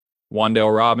Jefferson,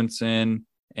 Wan'Dale Robinson,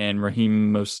 and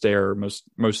Raheem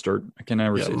Mostert. I can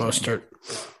never say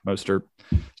Mostert.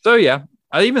 So yeah,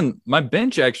 my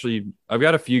bench actually, I've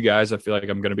got a few guys I feel like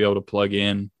I'm going to be able to plug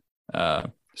in,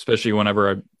 especially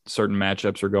whenever certain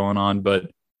matchups are going on. But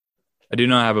I do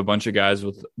not have a bunch of guys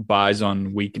with buys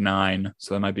on week 9,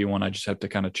 so that might be one I just have to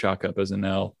kind of chalk up as an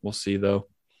L. We'll see though.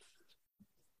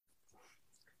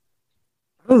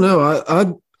 I don't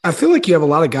know. I feel like you have a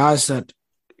lot of guys that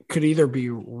could either be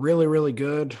really, really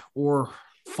good or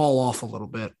fall off a little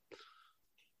bit.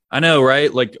 I know,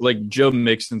 right? Like Joe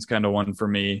Mixon's kind of one for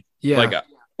me. Yeah. Like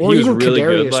or he was even really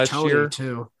Kadarius good last Toney year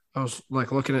too. I was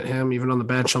like looking at him even on the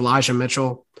bench. Elijah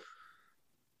Mitchell's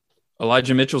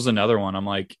another one. I'm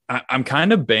like, I'm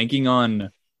kind of banking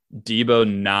on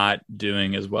Debo not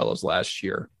doing as well as last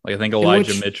year. Like I think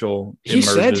Elijah Mitchell he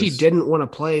said he didn't want to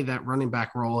play that running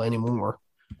back role anymore.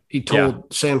 He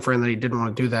told San Fran that he didn't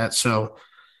want to do that. So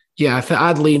yeah,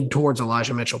 I'd lean towards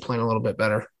Elijah Mitchell playing a little bit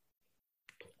better.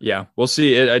 Yeah, we'll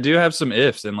see. I do have some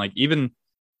ifs, and like even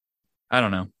I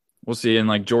don't know. We'll see. And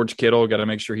like George Kittle, got to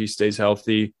make sure he stays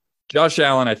healthy. Josh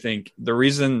Allen, I think the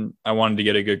reason I wanted to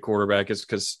get a good quarterback is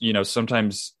because,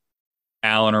 sometimes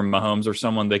Allen or Mahomes or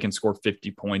someone, they can score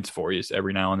 50 points for you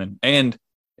every now and then. And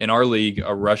in our league,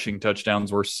 a rushing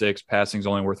touchdown's worth 6, passing's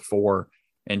only worth 4.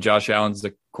 And Josh Allen's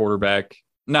the quarterback,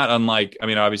 not unlike,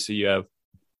 obviously you have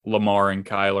Lamar and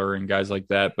Kyler and guys like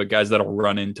that, but guys that'll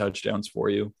run in touchdowns for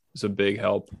you is a big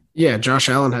help. Yeah, Josh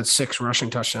Allen had 6 rushing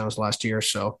touchdowns last year,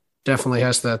 so definitely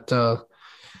has that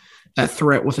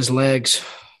threat with his legs.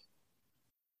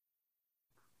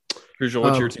 Crucial,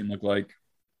 what's your team look like?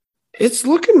 It's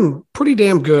looking pretty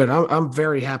damn good. I'm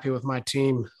very happy with my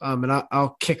team, and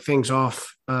I'll kick things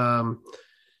off.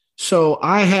 So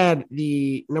I had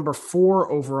the number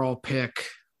 4 overall pick,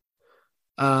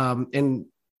 and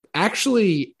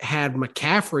actually had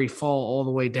McCaffrey fall all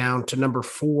the way down to number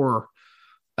 4,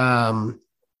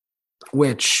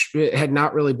 which had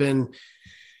not really been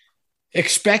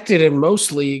expected in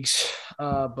most leagues.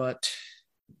 But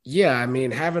yeah,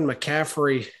 having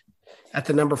McCaffrey at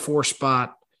the number 4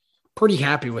 spot, pretty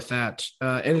happy with that.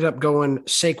 Ended up going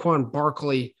Saquon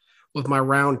Barkley with my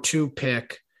round 2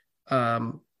 pick.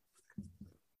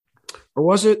 Or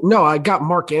was it? No, I got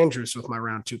Mark Andrews with my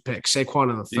round 2 pick. Saquon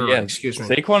in the 3rd, excuse me.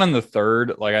 Saquon in the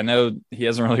 3rd. Like, I know he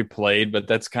hasn't really played, but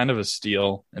that's kind of a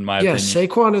steal in my opinion. Yeah,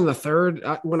 Saquon in the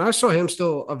 3rd. When I saw him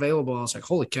still available, I was like,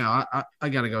 holy cow, I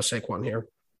got to go Saquon here.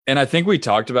 And I think we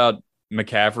talked about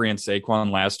McCaffrey and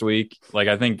Saquon last week. Like,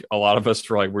 I think a lot of us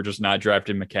were like, we're just not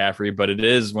drafting McCaffrey, but it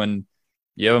is when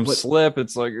you have him slip,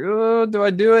 it's like, oh, do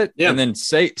I do it? Yeah. And then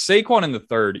Saquon in the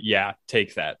 3rd, yeah,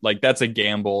 take that. Like, that's a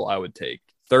gamble I would take.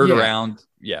 3rd round,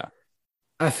 yeah.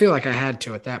 I feel like I had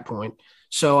to at that point.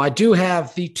 So I do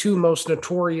have the 2 most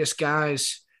notorious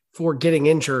guys for getting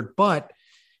injured, but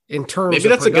in terms maybe of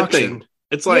that's production, a good thing.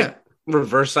 It's like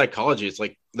reverse psychology. It's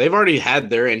like they've already had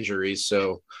their injuries,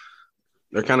 so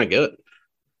they're kind of good.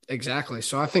 Exactly.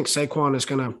 So I think Saquon is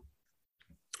going to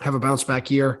have a bounce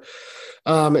back year.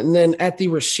 And then at the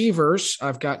receivers,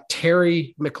 I've got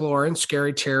Terry McLaurin,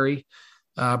 Scary Terry,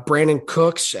 Brandon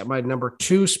Cooks at my number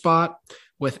 2 spot,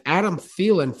 with Adam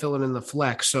Thielen filling in the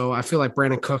flex. So I feel like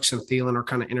Brandon Cooks and Thielen are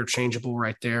kind of interchangeable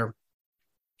right there.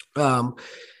 And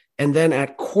then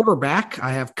at quarterback,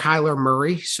 I have Kyler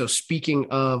Murray. So speaking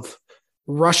of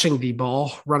running the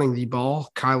ball,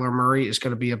 Kyler Murray is going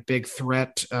to be a big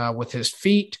threat with his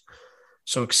feet.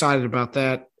 So excited about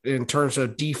that. In terms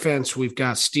of defense, we've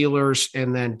got Steelers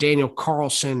and then Daniel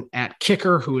Carlson at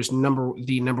kicker, who is the number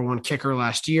 1 kicker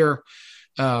last year.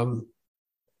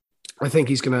 I think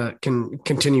he's going to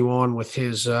continue on with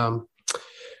his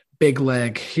big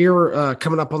leg here.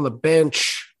 Coming up on the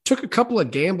bench, took a couple of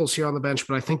gambles here on the bench,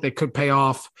 but I think they could pay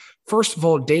off. First of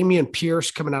all, Dameon Pierce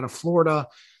coming out of Florida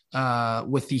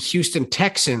with the Houston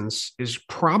Texans is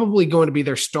probably going to be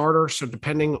their starter. So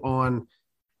depending on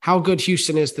how good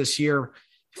Houston is this year,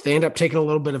 if they end up taking a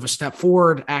little bit of a step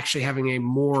forward, actually having a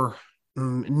more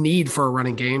need for a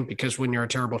running game, because when you're a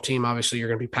terrible team, obviously you're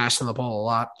going to be passing the ball a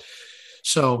lot.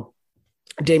 So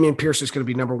Dameon Pierce is going to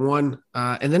be number 1.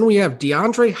 And then we have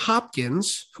DeAndre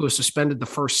Hopkins, who was suspended the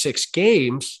first 6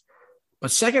 games,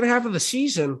 but second half of the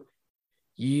season,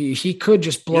 he could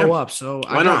just blow up. So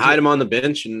why not hide him on the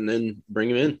bench and then bring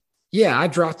him in? Yeah, I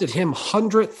drafted him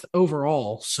 100th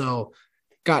overall. So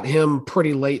got him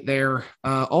pretty late there.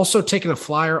 Also taking a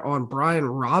flyer on Brian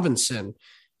Robinson,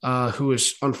 who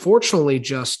is unfortunately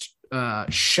just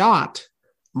shot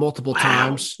multiple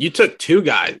times. You took two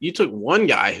guys. You took one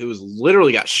guy who was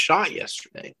literally got shot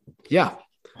yesterday. Yeah.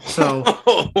 So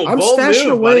I'm Bold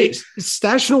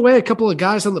stashing away a couple of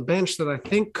guys on the bench that I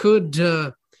think could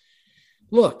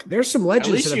look. There's some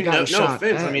legends that have gotten shot. No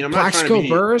offense. I mean, I'm Plaxico not trying to be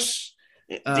Burris,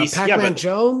 Pac-Man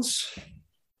Jones,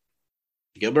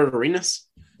 Gilbert Arenas.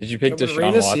 Did you pick Gilbert Deshaun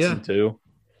Arenas? Watson Yeah. too?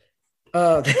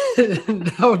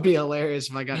 That would be hilarious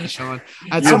if I got Deshaun.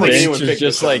 Your bench is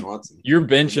just like your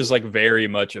bench is like very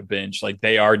much a bench. Like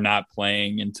they are not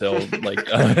playing until like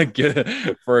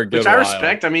for a good Which while. I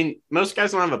respect. I mean, most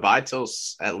guys don't have a bye till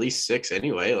at least 6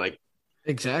 anyway. Like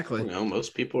exactly. You know,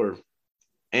 most people are,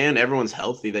 and everyone's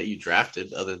healthy that you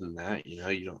drafted. Other than that, you know,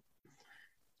 you don't.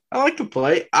 I like to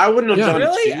play. I wouldn't have done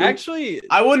really. two. Actually,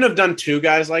 I wouldn't have done 2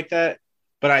 guys like that.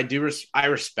 But I do. I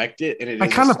respect it, and I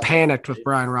kind of panicked with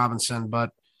Brian Robinson,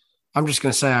 but I'm just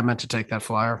going to say I meant to take that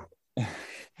flyer.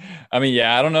 I mean,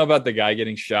 yeah, I don't know about the guy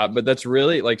getting shot, but that's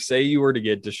really like, say you were to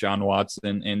get Deshaun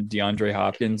Watson and DeAndre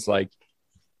Hopkins, like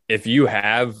if you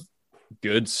have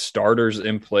good starters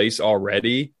in place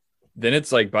already, then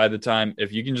it's like by the time,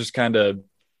 if you can just kind of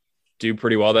do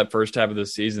pretty well that first half of the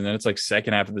season, then it's like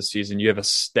second half of the season, you have a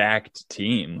stacked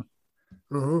team.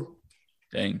 Mm-hmm.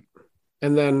 Dang.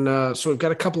 And then, so we've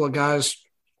got a couple of guys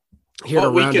here.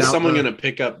 What week is someone going to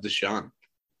pick up Deshaun?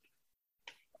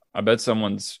 I bet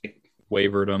someone's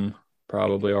wavered him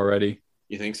probably already.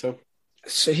 You think so?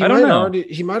 So I don't know.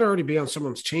 He might already be on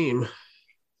someone's team.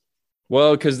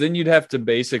 Well, because then you'd have to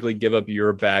basically give up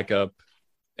your backup,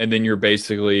 and then you're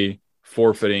basically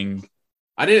forfeiting.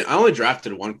 I only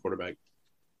drafted one quarterback.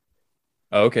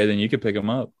 Oh, okay, then you could pick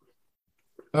him up.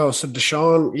 Oh, so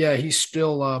Deshaun, yeah, he's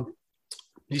still on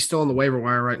the waiver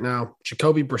wire right now.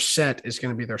 Jacoby Brissett is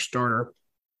going to be their starter.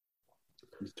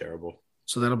 He's terrible.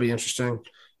 So that'll be interesting.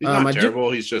 He's not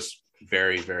terrible. He's just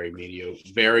very, very mediocre.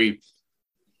 Very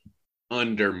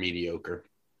under mediocre,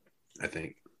 I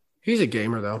think. He's a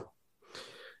gamer, though.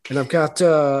 And I've got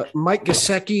Mike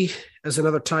Gesicki as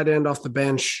another tight end off the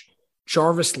bench.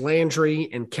 Jarvis Landry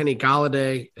and Kenny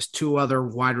Golladay as 2 other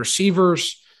wide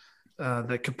receivers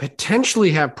that could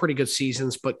potentially have pretty good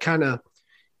seasons, but kind of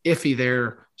iffy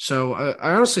there. So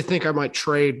I honestly think I might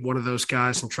trade one of those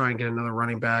guys and try and get another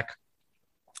running back,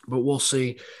 but we'll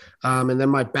see. And then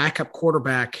my backup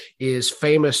quarterback is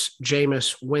famous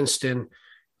Jameis Winston,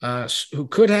 who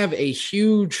could have a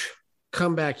huge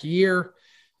comeback year,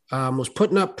 was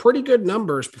putting up pretty good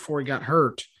numbers before he got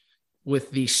hurt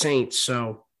with the Saints.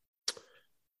 So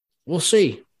we'll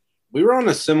see. We were on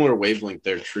a similar wavelength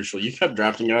there, Trucial. You kept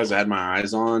drafting guys I had my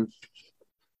eyes on.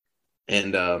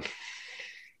 And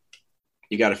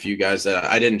you got a few guys that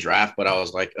I didn't draft, but I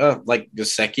was like, like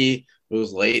Gesicki, who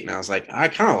was late. And I was like, I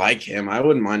kind of like him. I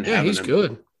wouldn't mind having him. He's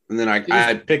good. And then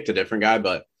I picked a different guy,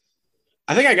 but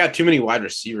I think I got too many wide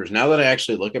receivers. Now that I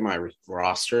actually look at my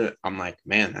roster, I'm like,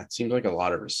 man, that seems like a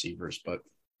lot of receivers. But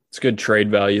it's good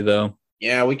trade value, though.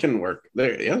 Yeah, we can work.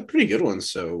 They're pretty good ones,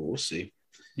 so we'll see.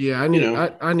 Yeah, I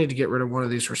need to get rid of one of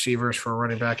these receivers for a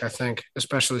running back, I think,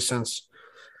 especially since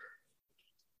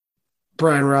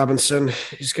Brian Robinson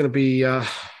is going to be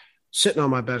sitting on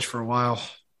my bench for a while.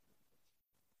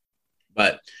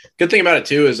 But good thing about it,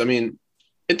 too, is, I mean,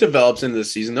 it develops into the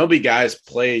season. There'll be guys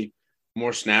play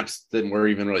more snaps than we're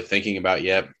even really thinking about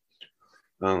yet.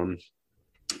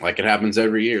 Like it happens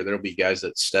every year. There'll be guys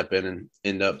that step in and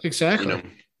end up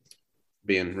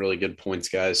being really good points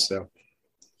guys. So,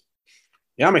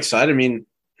 yeah, I'm excited. I mean,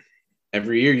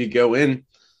 every year you go in,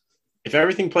 if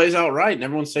everything plays out right and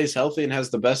everyone stays healthy and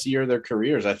has the best year of their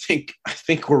careers, I think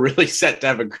we're really set to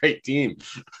have a great team.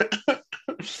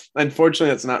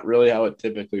 Unfortunately, that's not really how it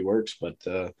typically works, but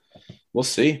we'll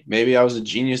see. Maybe I was a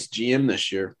genius GM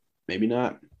this year. Maybe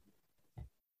not.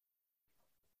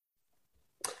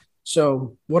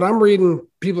 So what I'm reading,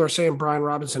 people are saying Brian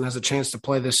Robinson has a chance to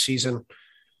play this season.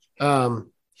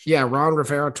 Yeah, Ron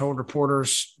Rivera told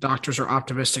reporters doctors are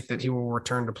optimistic that he will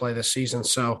return to play this season.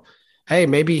 So, hey,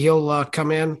 maybe he'll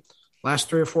come in last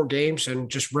 3 or 4 games and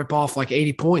just rip off like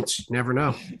 80 points. You never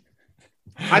know.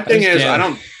 My thing is, I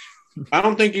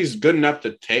don't think he's good enough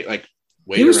to take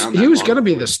wait around. He was going to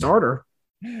be the starter.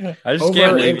 I just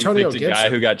can't believe Antonio picked a guy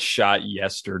who got shot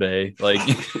yesterday.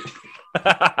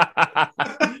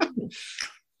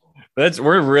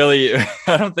 We're really.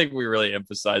 I don't think we really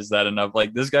emphasize that enough.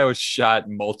 Like this guy was shot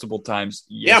multiple times.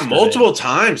 Yesterday. Yeah, multiple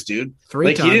times, dude.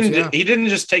 3 times. He didn't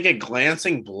just take a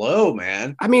glancing blow,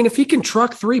 man. I mean, if he can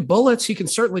truck 3 bullets, he can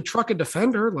certainly truck a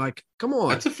defender. Like, come on.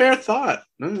 That's a fair thought.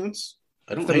 I don't.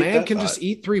 If the man can just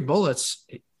eat 3 bullets,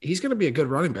 he's going to be a good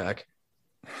running back.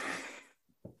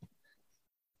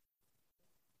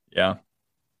 Yeah.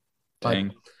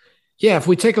 Dang. Yeah, if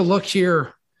we take a look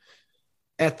here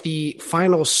at the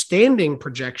final standing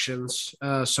projections,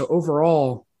 so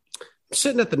overall, I'm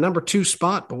sitting at the number 2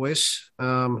 spot, boys,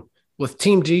 with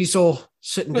Team Diesel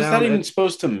sitting What's down that even at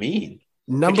supposed to mean?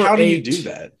 number How do 8. you do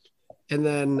that? And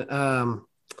then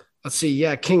let's see,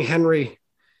 yeah, King Henry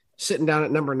sitting down at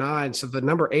number 9. So the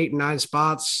number 8 and 9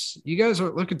 spots, you guys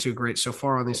aren't looking too great so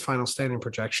far on these final standing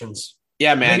projections.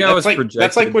 Yeah, man. That's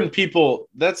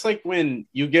like when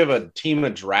you give a team a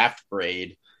draft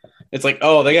grade. It's like,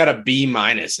 oh, they got a B-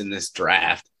 in this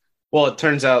draft. Well, it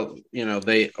turns out,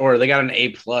 they got an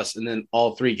A+, and then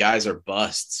all 3 guys are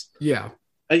busts. Yeah.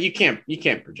 You can't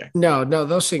project. No,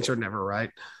 those things are never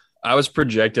right. I was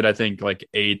projected, I think, like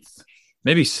 8th,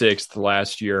 maybe 6th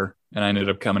last year, and I ended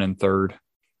up coming in 3rd.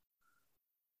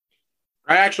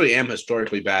 I actually am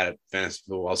historically bad at fantasy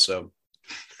football, so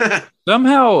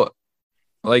somehow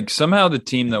the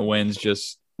team that wins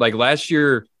just like last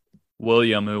year,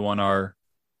 William, who won our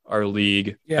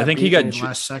league. Yeah, I think he got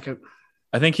last second.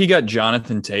 I think he got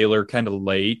Jonathan Taylor kind of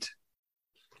late,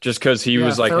 just because he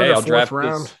was like, "Hey,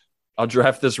 I'll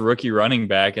draft this rookie running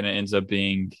back," and it ends up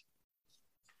being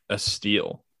a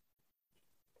steal.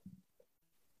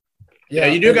 Yeah,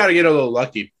 you do got to get a little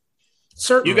lucky.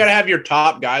 Certainly, you got to have your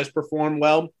top guys perform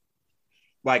well.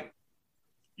 Like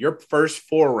your first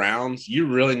 4 rounds, you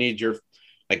really need your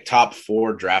top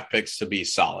 4 draft picks to be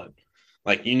solid.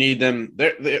 Like you need them.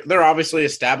 They're obviously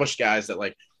established guys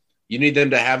that you need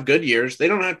them to have good years. They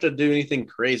don't have to do anything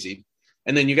crazy,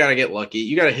 and then you got to get lucky.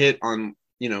 You got to hit on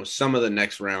some of the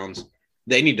next rounds.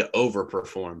 They need to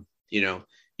overperform.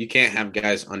 You can't have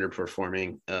guys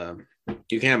underperforming.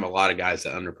 You can have a lot of guys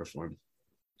that underperform.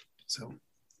 So,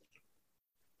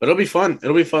 but it'll be fun.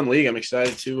 It'll be a fun league. I'm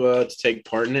excited to take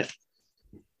part in it.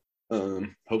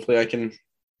 Hopefully, I can.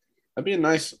 That'd be a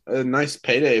nice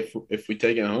payday if we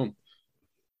take it home.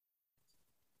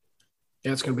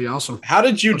 Yeah, it's going to be awesome. How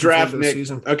did you draft Nick?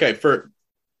 Okay, for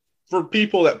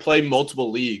people that play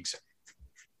multiple leagues,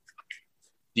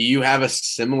 do you have a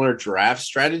similar draft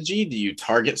strategy? Do you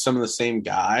target some of the same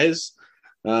guys?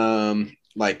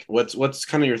 What's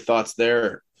kind of your thoughts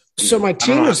there? So my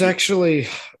team is actually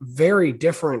very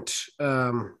different,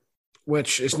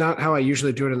 which is not how I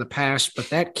usually do it in the past, but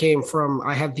that came from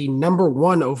I had the number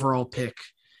 1 overall pick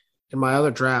in my other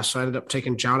draft, so I ended up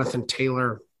taking Jonathan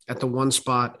Taylor at the 1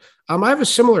 spot. I have a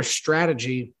similar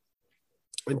strategy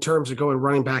in terms of going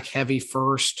running back heavy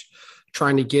first,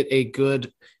 trying to get a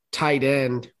good tight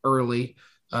end early.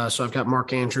 So I've got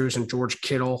Mark Andrews and George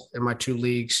Kittle in my 2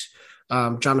 leagues.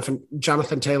 Jonathan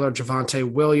Taylor,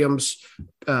 Javonte Williams,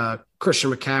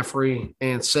 Christian McCaffrey,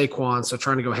 and Saquon. So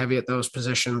trying to go heavy at those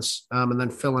positions, and then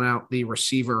filling out the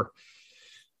receiver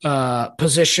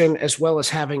position, as well as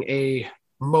having a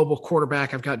mobile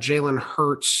quarterback. I've got Jalen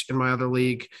Hurts in my other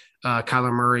league,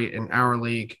 Kyler Murray in our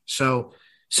league. So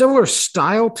similar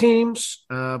style teams,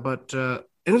 but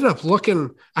ended up looking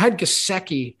 – I had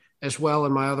Gesicki as well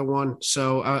in my other one.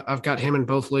 So I've got him in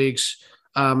both leagues.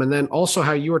 And then also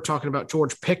how you were talking about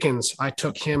George Pickens, I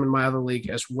took him in my other league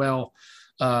as well.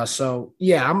 So,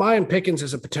 yeah, I'm eyeing Pickens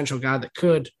as a potential guy that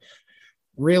could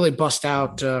really bust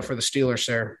out for the Steelers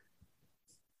there.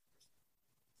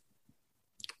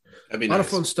 That'd be a lot nice.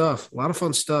 of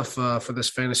fun stuff for this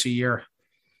fantasy year.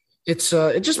 It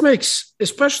just makes,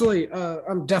 especially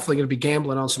I'm definitely going to be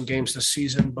gambling on some games this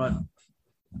season, but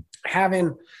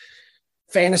having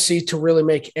fantasy to really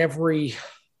make every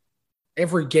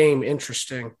game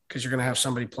interesting because you're going to have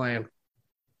somebody playing.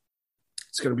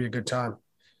 It's going to be a good time.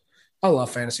 I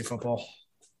love fantasy football.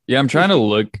 Yeah, I'm trying to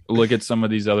look at some of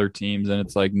these other teams, and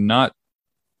it's like no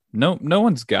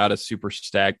one's got a super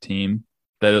stacked team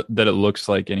that it looks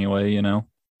like anyway.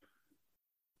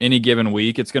 Any given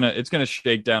week, it's gonna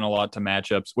shake down a lot to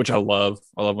matchups, which I love.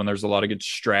 I love when there's a lot of good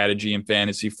strategy in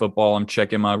fantasy football. I'm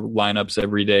checking my lineups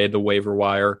every day, the waiver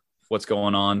wire, what's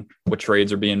going on, what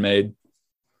trades are being made.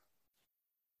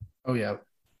 Oh yeah.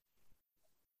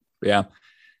 Yeah.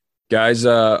 Guys,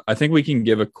 I think we can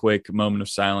give a quick moment of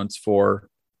silence for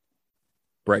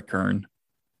Brett Kern,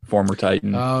 former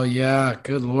Titan. Oh yeah,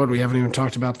 good Lord, we haven't even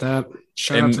talked about that.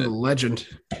 Shout out to the legend.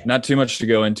 Not too much to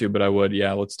go into, but I would.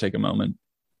 Yeah, let's take a moment.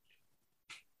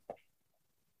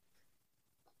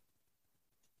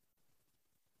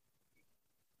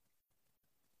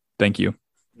 Thank you.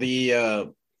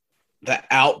 The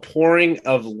outpouring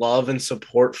of love and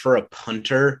support for a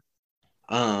punter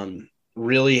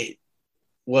really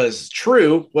was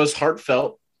true, was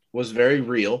heartfelt, was very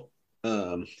real.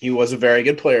 He was a very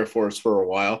good player for us for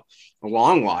a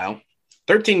long while.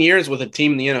 13 years with a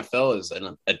team in the NFL is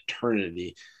an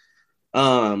eternity.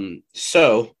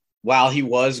 So while he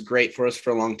was great for us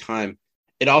for a long time,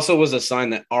 it also was a sign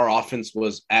that our offense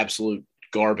was absolute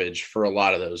garbage for a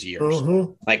lot of those years.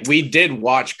 Mm-hmm. Like we did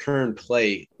watch Kern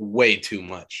play way too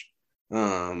much. He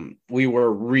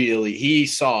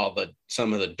saw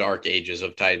some of the dark ages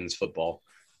of Titans football.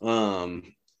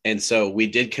 And so we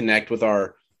did connect with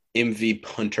our MV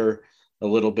punter a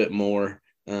little bit more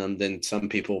than some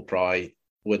people probably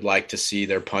would like to see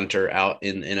their punter out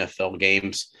in NFL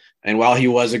games. And while he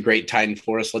was a great Titan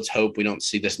for us, let's hope we don't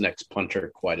see this next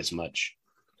punter quite as much.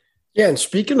 Yeah, and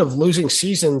speaking of losing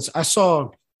seasons, I saw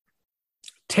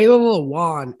Taylor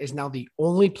Lewan is now the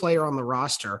only player on the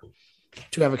roster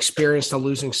to have experienced a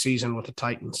losing season with the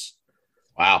Titans.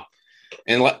 Wow.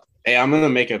 And hey, I'm going to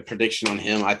make a prediction on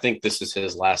him. I think this is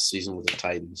his last season with the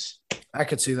Titans. I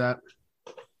could see that.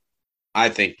 I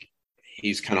think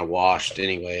he's kind of washed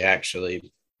anyway,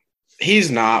 actually.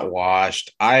 He's not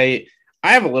washed. I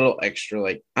have a little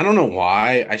extra, I don't know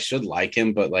why. I should like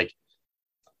him, but,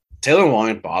 Taylor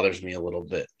Lewan bothers me a little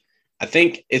bit. I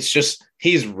think it's just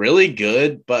he's really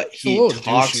good, but he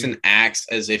talks and acts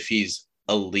as if he's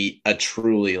elite, a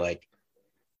truly,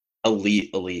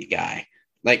 elite guy.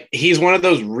 He's one of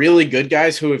those really good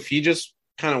guys who, if he just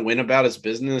kind of went about his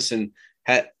business and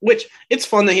which it's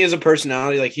fun that he has a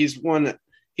personality. He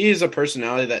is a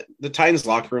personality that the Titans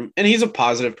locker room, and he's a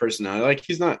positive personality.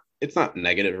 It's not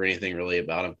negative or anything really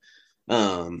about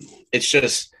him. It's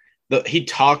just he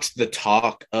talks the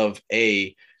talk of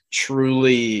a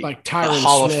truly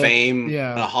Hall of Fame,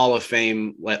 a Hall of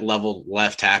Fame level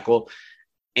left tackle.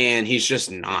 And he's just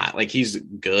not. He's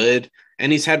good, and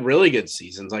he's had really good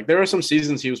seasons. There are some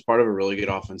seasons he was part of a really good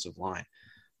offensive line,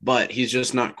 but he's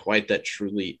just not quite that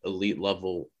truly elite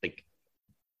level.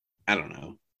 I don't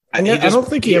know. I don't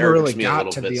think he ever really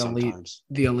got to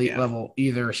the elite level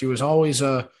either. He was always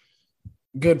a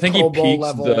good Pro Bowl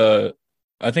level.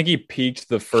 I think he peaked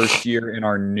the first year in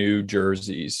our new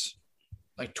jerseys.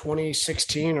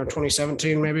 2016 or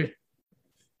 2017, maybe.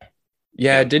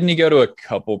 Yeah, didn't he go to a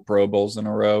couple Pro Bowls in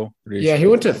a row? Yeah, he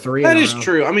went to 3. That is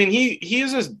true. I mean, he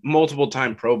is a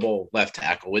multiple-time Pro Bowl left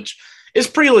tackle, which is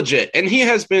pretty legit. And he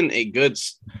has been a good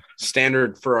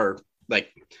standard for our,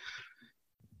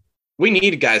 we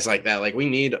need guys like that. We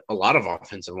need a lot of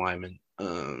offensive linemen.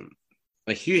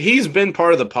 He's been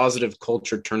part of the positive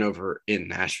culture turnover in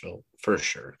Nashville for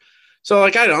sure. So, I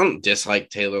don't dislike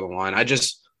Taylor Lewan.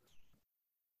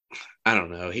 I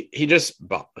don't know. He just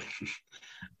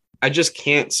I just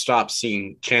can't stop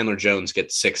seeing Chandler Jones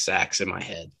get 6 sacks in my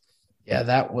head. Yeah,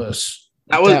 that left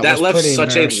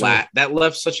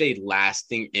such a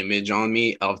lasting image on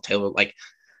me of Taylor.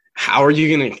 How are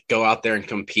you going to go out there and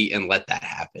compete and let that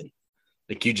happen?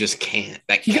 You just can't.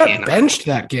 He got benched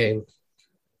that game.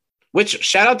 Which,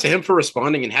 shout out to him for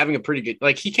responding and having a pretty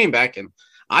good. He came back, and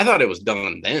I thought it was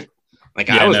done then. He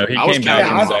came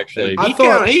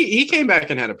back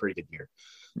and had a pretty good year.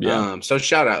 Yeah. So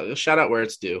shout out where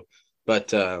it's due.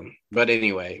 But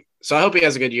anyway, so I hope he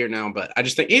has a good year now, but I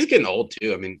just think he's getting old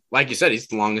too. I mean, like you said, he's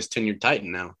the longest tenured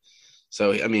Titan now.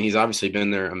 So, I mean, he's obviously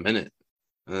been there a minute.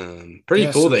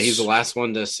 Pretty cool that he's the last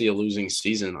one to see a losing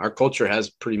season. Our culture has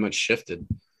pretty much shifted.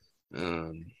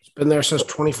 It's been there since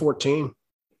 2014.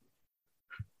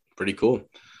 Pretty cool.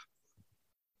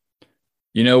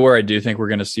 You know where I do think we're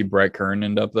going to see Brett Kern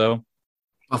end up, though?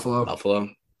 Buffalo.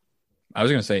 I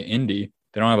was going to say Indy.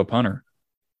 They don't have a punter.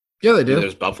 Yeah, they do.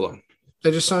 There's Buffalo.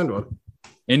 They just signed one.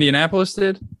 Indianapolis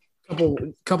did?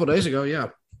 Couple days ago, yeah.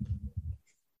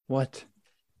 What?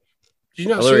 Did you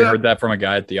not I literally heard that from a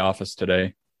guy at the office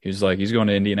today. He was like, he's going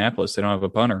to Indianapolis. They don't have a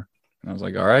punter. And I was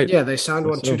like, all right. Yeah, they signed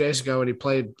one 2 days ago, and he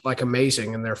played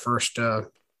amazing in their first. Oh,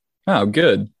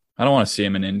 good. I don't want to see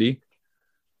him in Indy.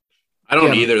 I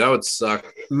don't either. That would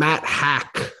suck. Matt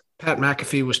Hack. Pat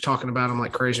McAfee was talking about him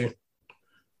like crazy.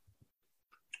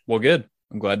 Well, good.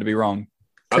 I'm glad to be wrong.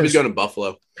 I'll be going to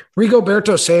Buffalo.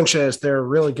 Rigoberto Sanchez, their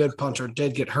really good punter,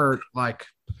 did get hurt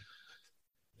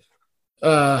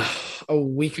a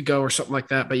week ago or something like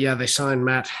that. But yeah, they signed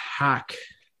Matt Hack,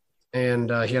 and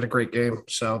he had a great game.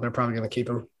 So they're probably going to keep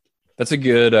him. That's a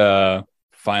good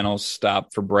final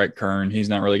stop for Brett Kern. He's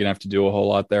not really going to have to do a whole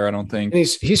lot there, I don't think. And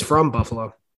he's from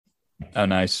Buffalo. Oh,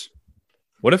 nice.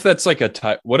 What if that's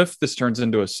what if this turns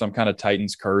into some kind of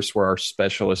Titans curse where our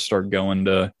specialists start going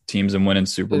to teams and winning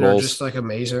Super Bowls? Just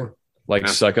amazing. Like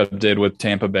Suckup did with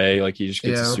Tampa Bay. He just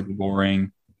gets a Super Bowl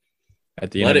ring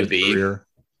at the end of his career.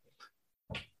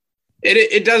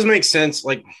 It does make sense.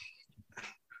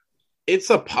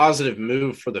 It's a positive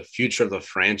move for the future of the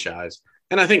franchise.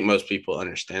 And I think most people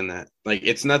understand that.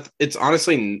 It's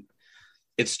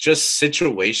just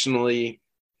situationally.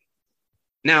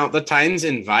 Now, the Titans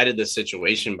invited the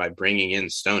situation by bringing in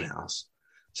Stonehouse.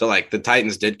 So, the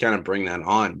Titans did kind of bring that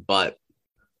on. But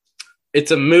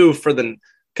it's a move for the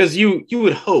because you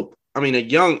would hope. I mean,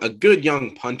 a good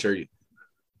young punter.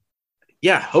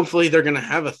 Yeah, hopefully they're going to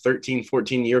have a 13,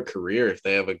 14-year career if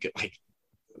they have a good like.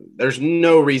 There's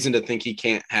no reason to think he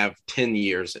can't have 10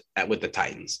 years with the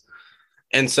Titans.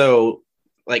 And so,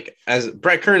 like, as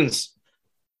Brett Kern's,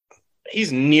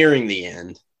 he's nearing the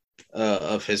end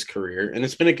of his career, and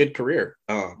it's been a good career.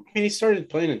 I mean, he started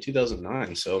playing in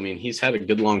 2009, so, I mean, he's had a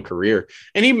good long career.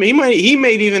 And he might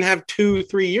even have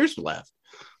 2-3 years left.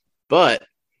 But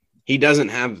he doesn't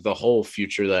have the whole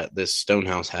future that this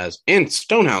Stonehouse has. And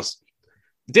Stonehouse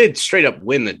did straight up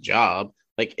win the job.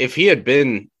 Like, if he had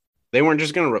been – they weren't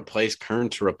just going to replace Kern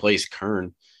to replace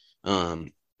Kern.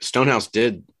 Stonehouse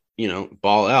did,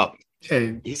 ball out.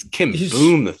 Hey, He's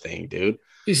boom the thing, dude.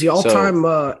 He's the all-time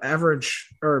average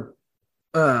or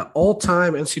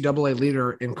all-time NCAA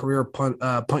leader in career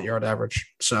punt yard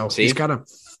average. So he's got a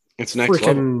it's next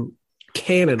level.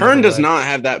 Cannon. Kern does not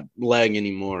have that leg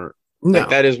anymore. No,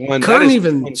 like, that is one. Kern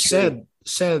even said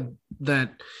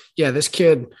that. Yeah, this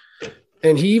kid.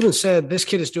 And he even said, this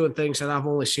kid is doing things that I've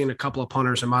only seen a couple of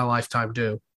punters in my lifetime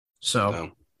do.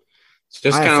 So it's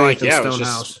just kind of like,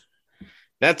 Stonehouse.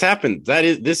 That's happened.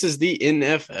 This is the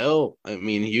NFL. I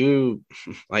mean,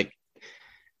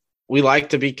 we like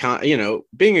to be,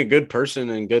 being a good person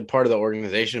and good part of the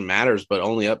organization matters, but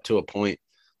only up to a point.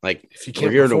 Like, if you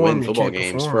we're here to win football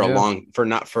games for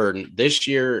this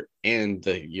year and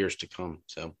the years to come.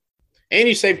 So, and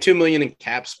you save $2 million in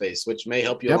cap space, which may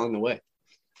help you along the way.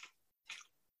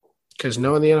 Because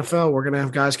knowing the NFL, we're going to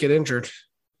have guys get injured.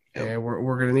 Yep. And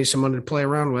we're going to need some money to play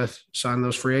around with, sign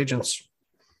those free agents.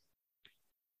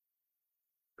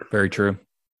 Very true.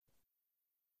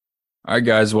 All right,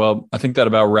 guys. Well, I think that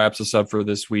about wraps us up for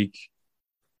this week.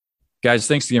 Guys,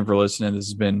 thanks again for listening. This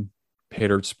has been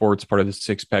Patriot Sports, part of the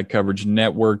Six Pack Coverage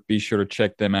Network. Be sure to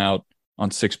check them out on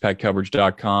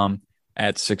sixpackcoverage.com,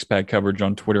 at Six Pack Coverage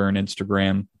on Twitter and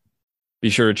Instagram.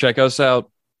 Be sure to check us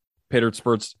out, Patriot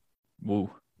Sports.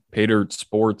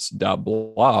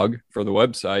 PatriotSports.blog for the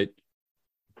website,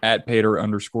 at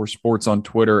Pater_sports on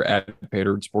Twitter, at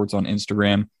Patriot Sports on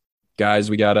Instagram. Guys,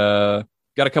 we got a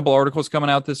couple articles coming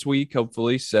out this week.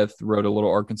 Hopefully, Seth wrote a little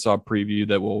Arkansas preview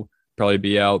that will probably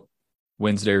be out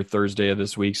Wednesday or Thursday of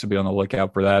this week, so be on the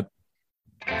lookout for that.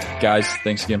 Guys,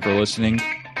 thanks again for listening.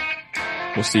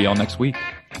 We'll see y'all next week.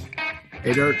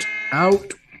 Patriot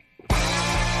out.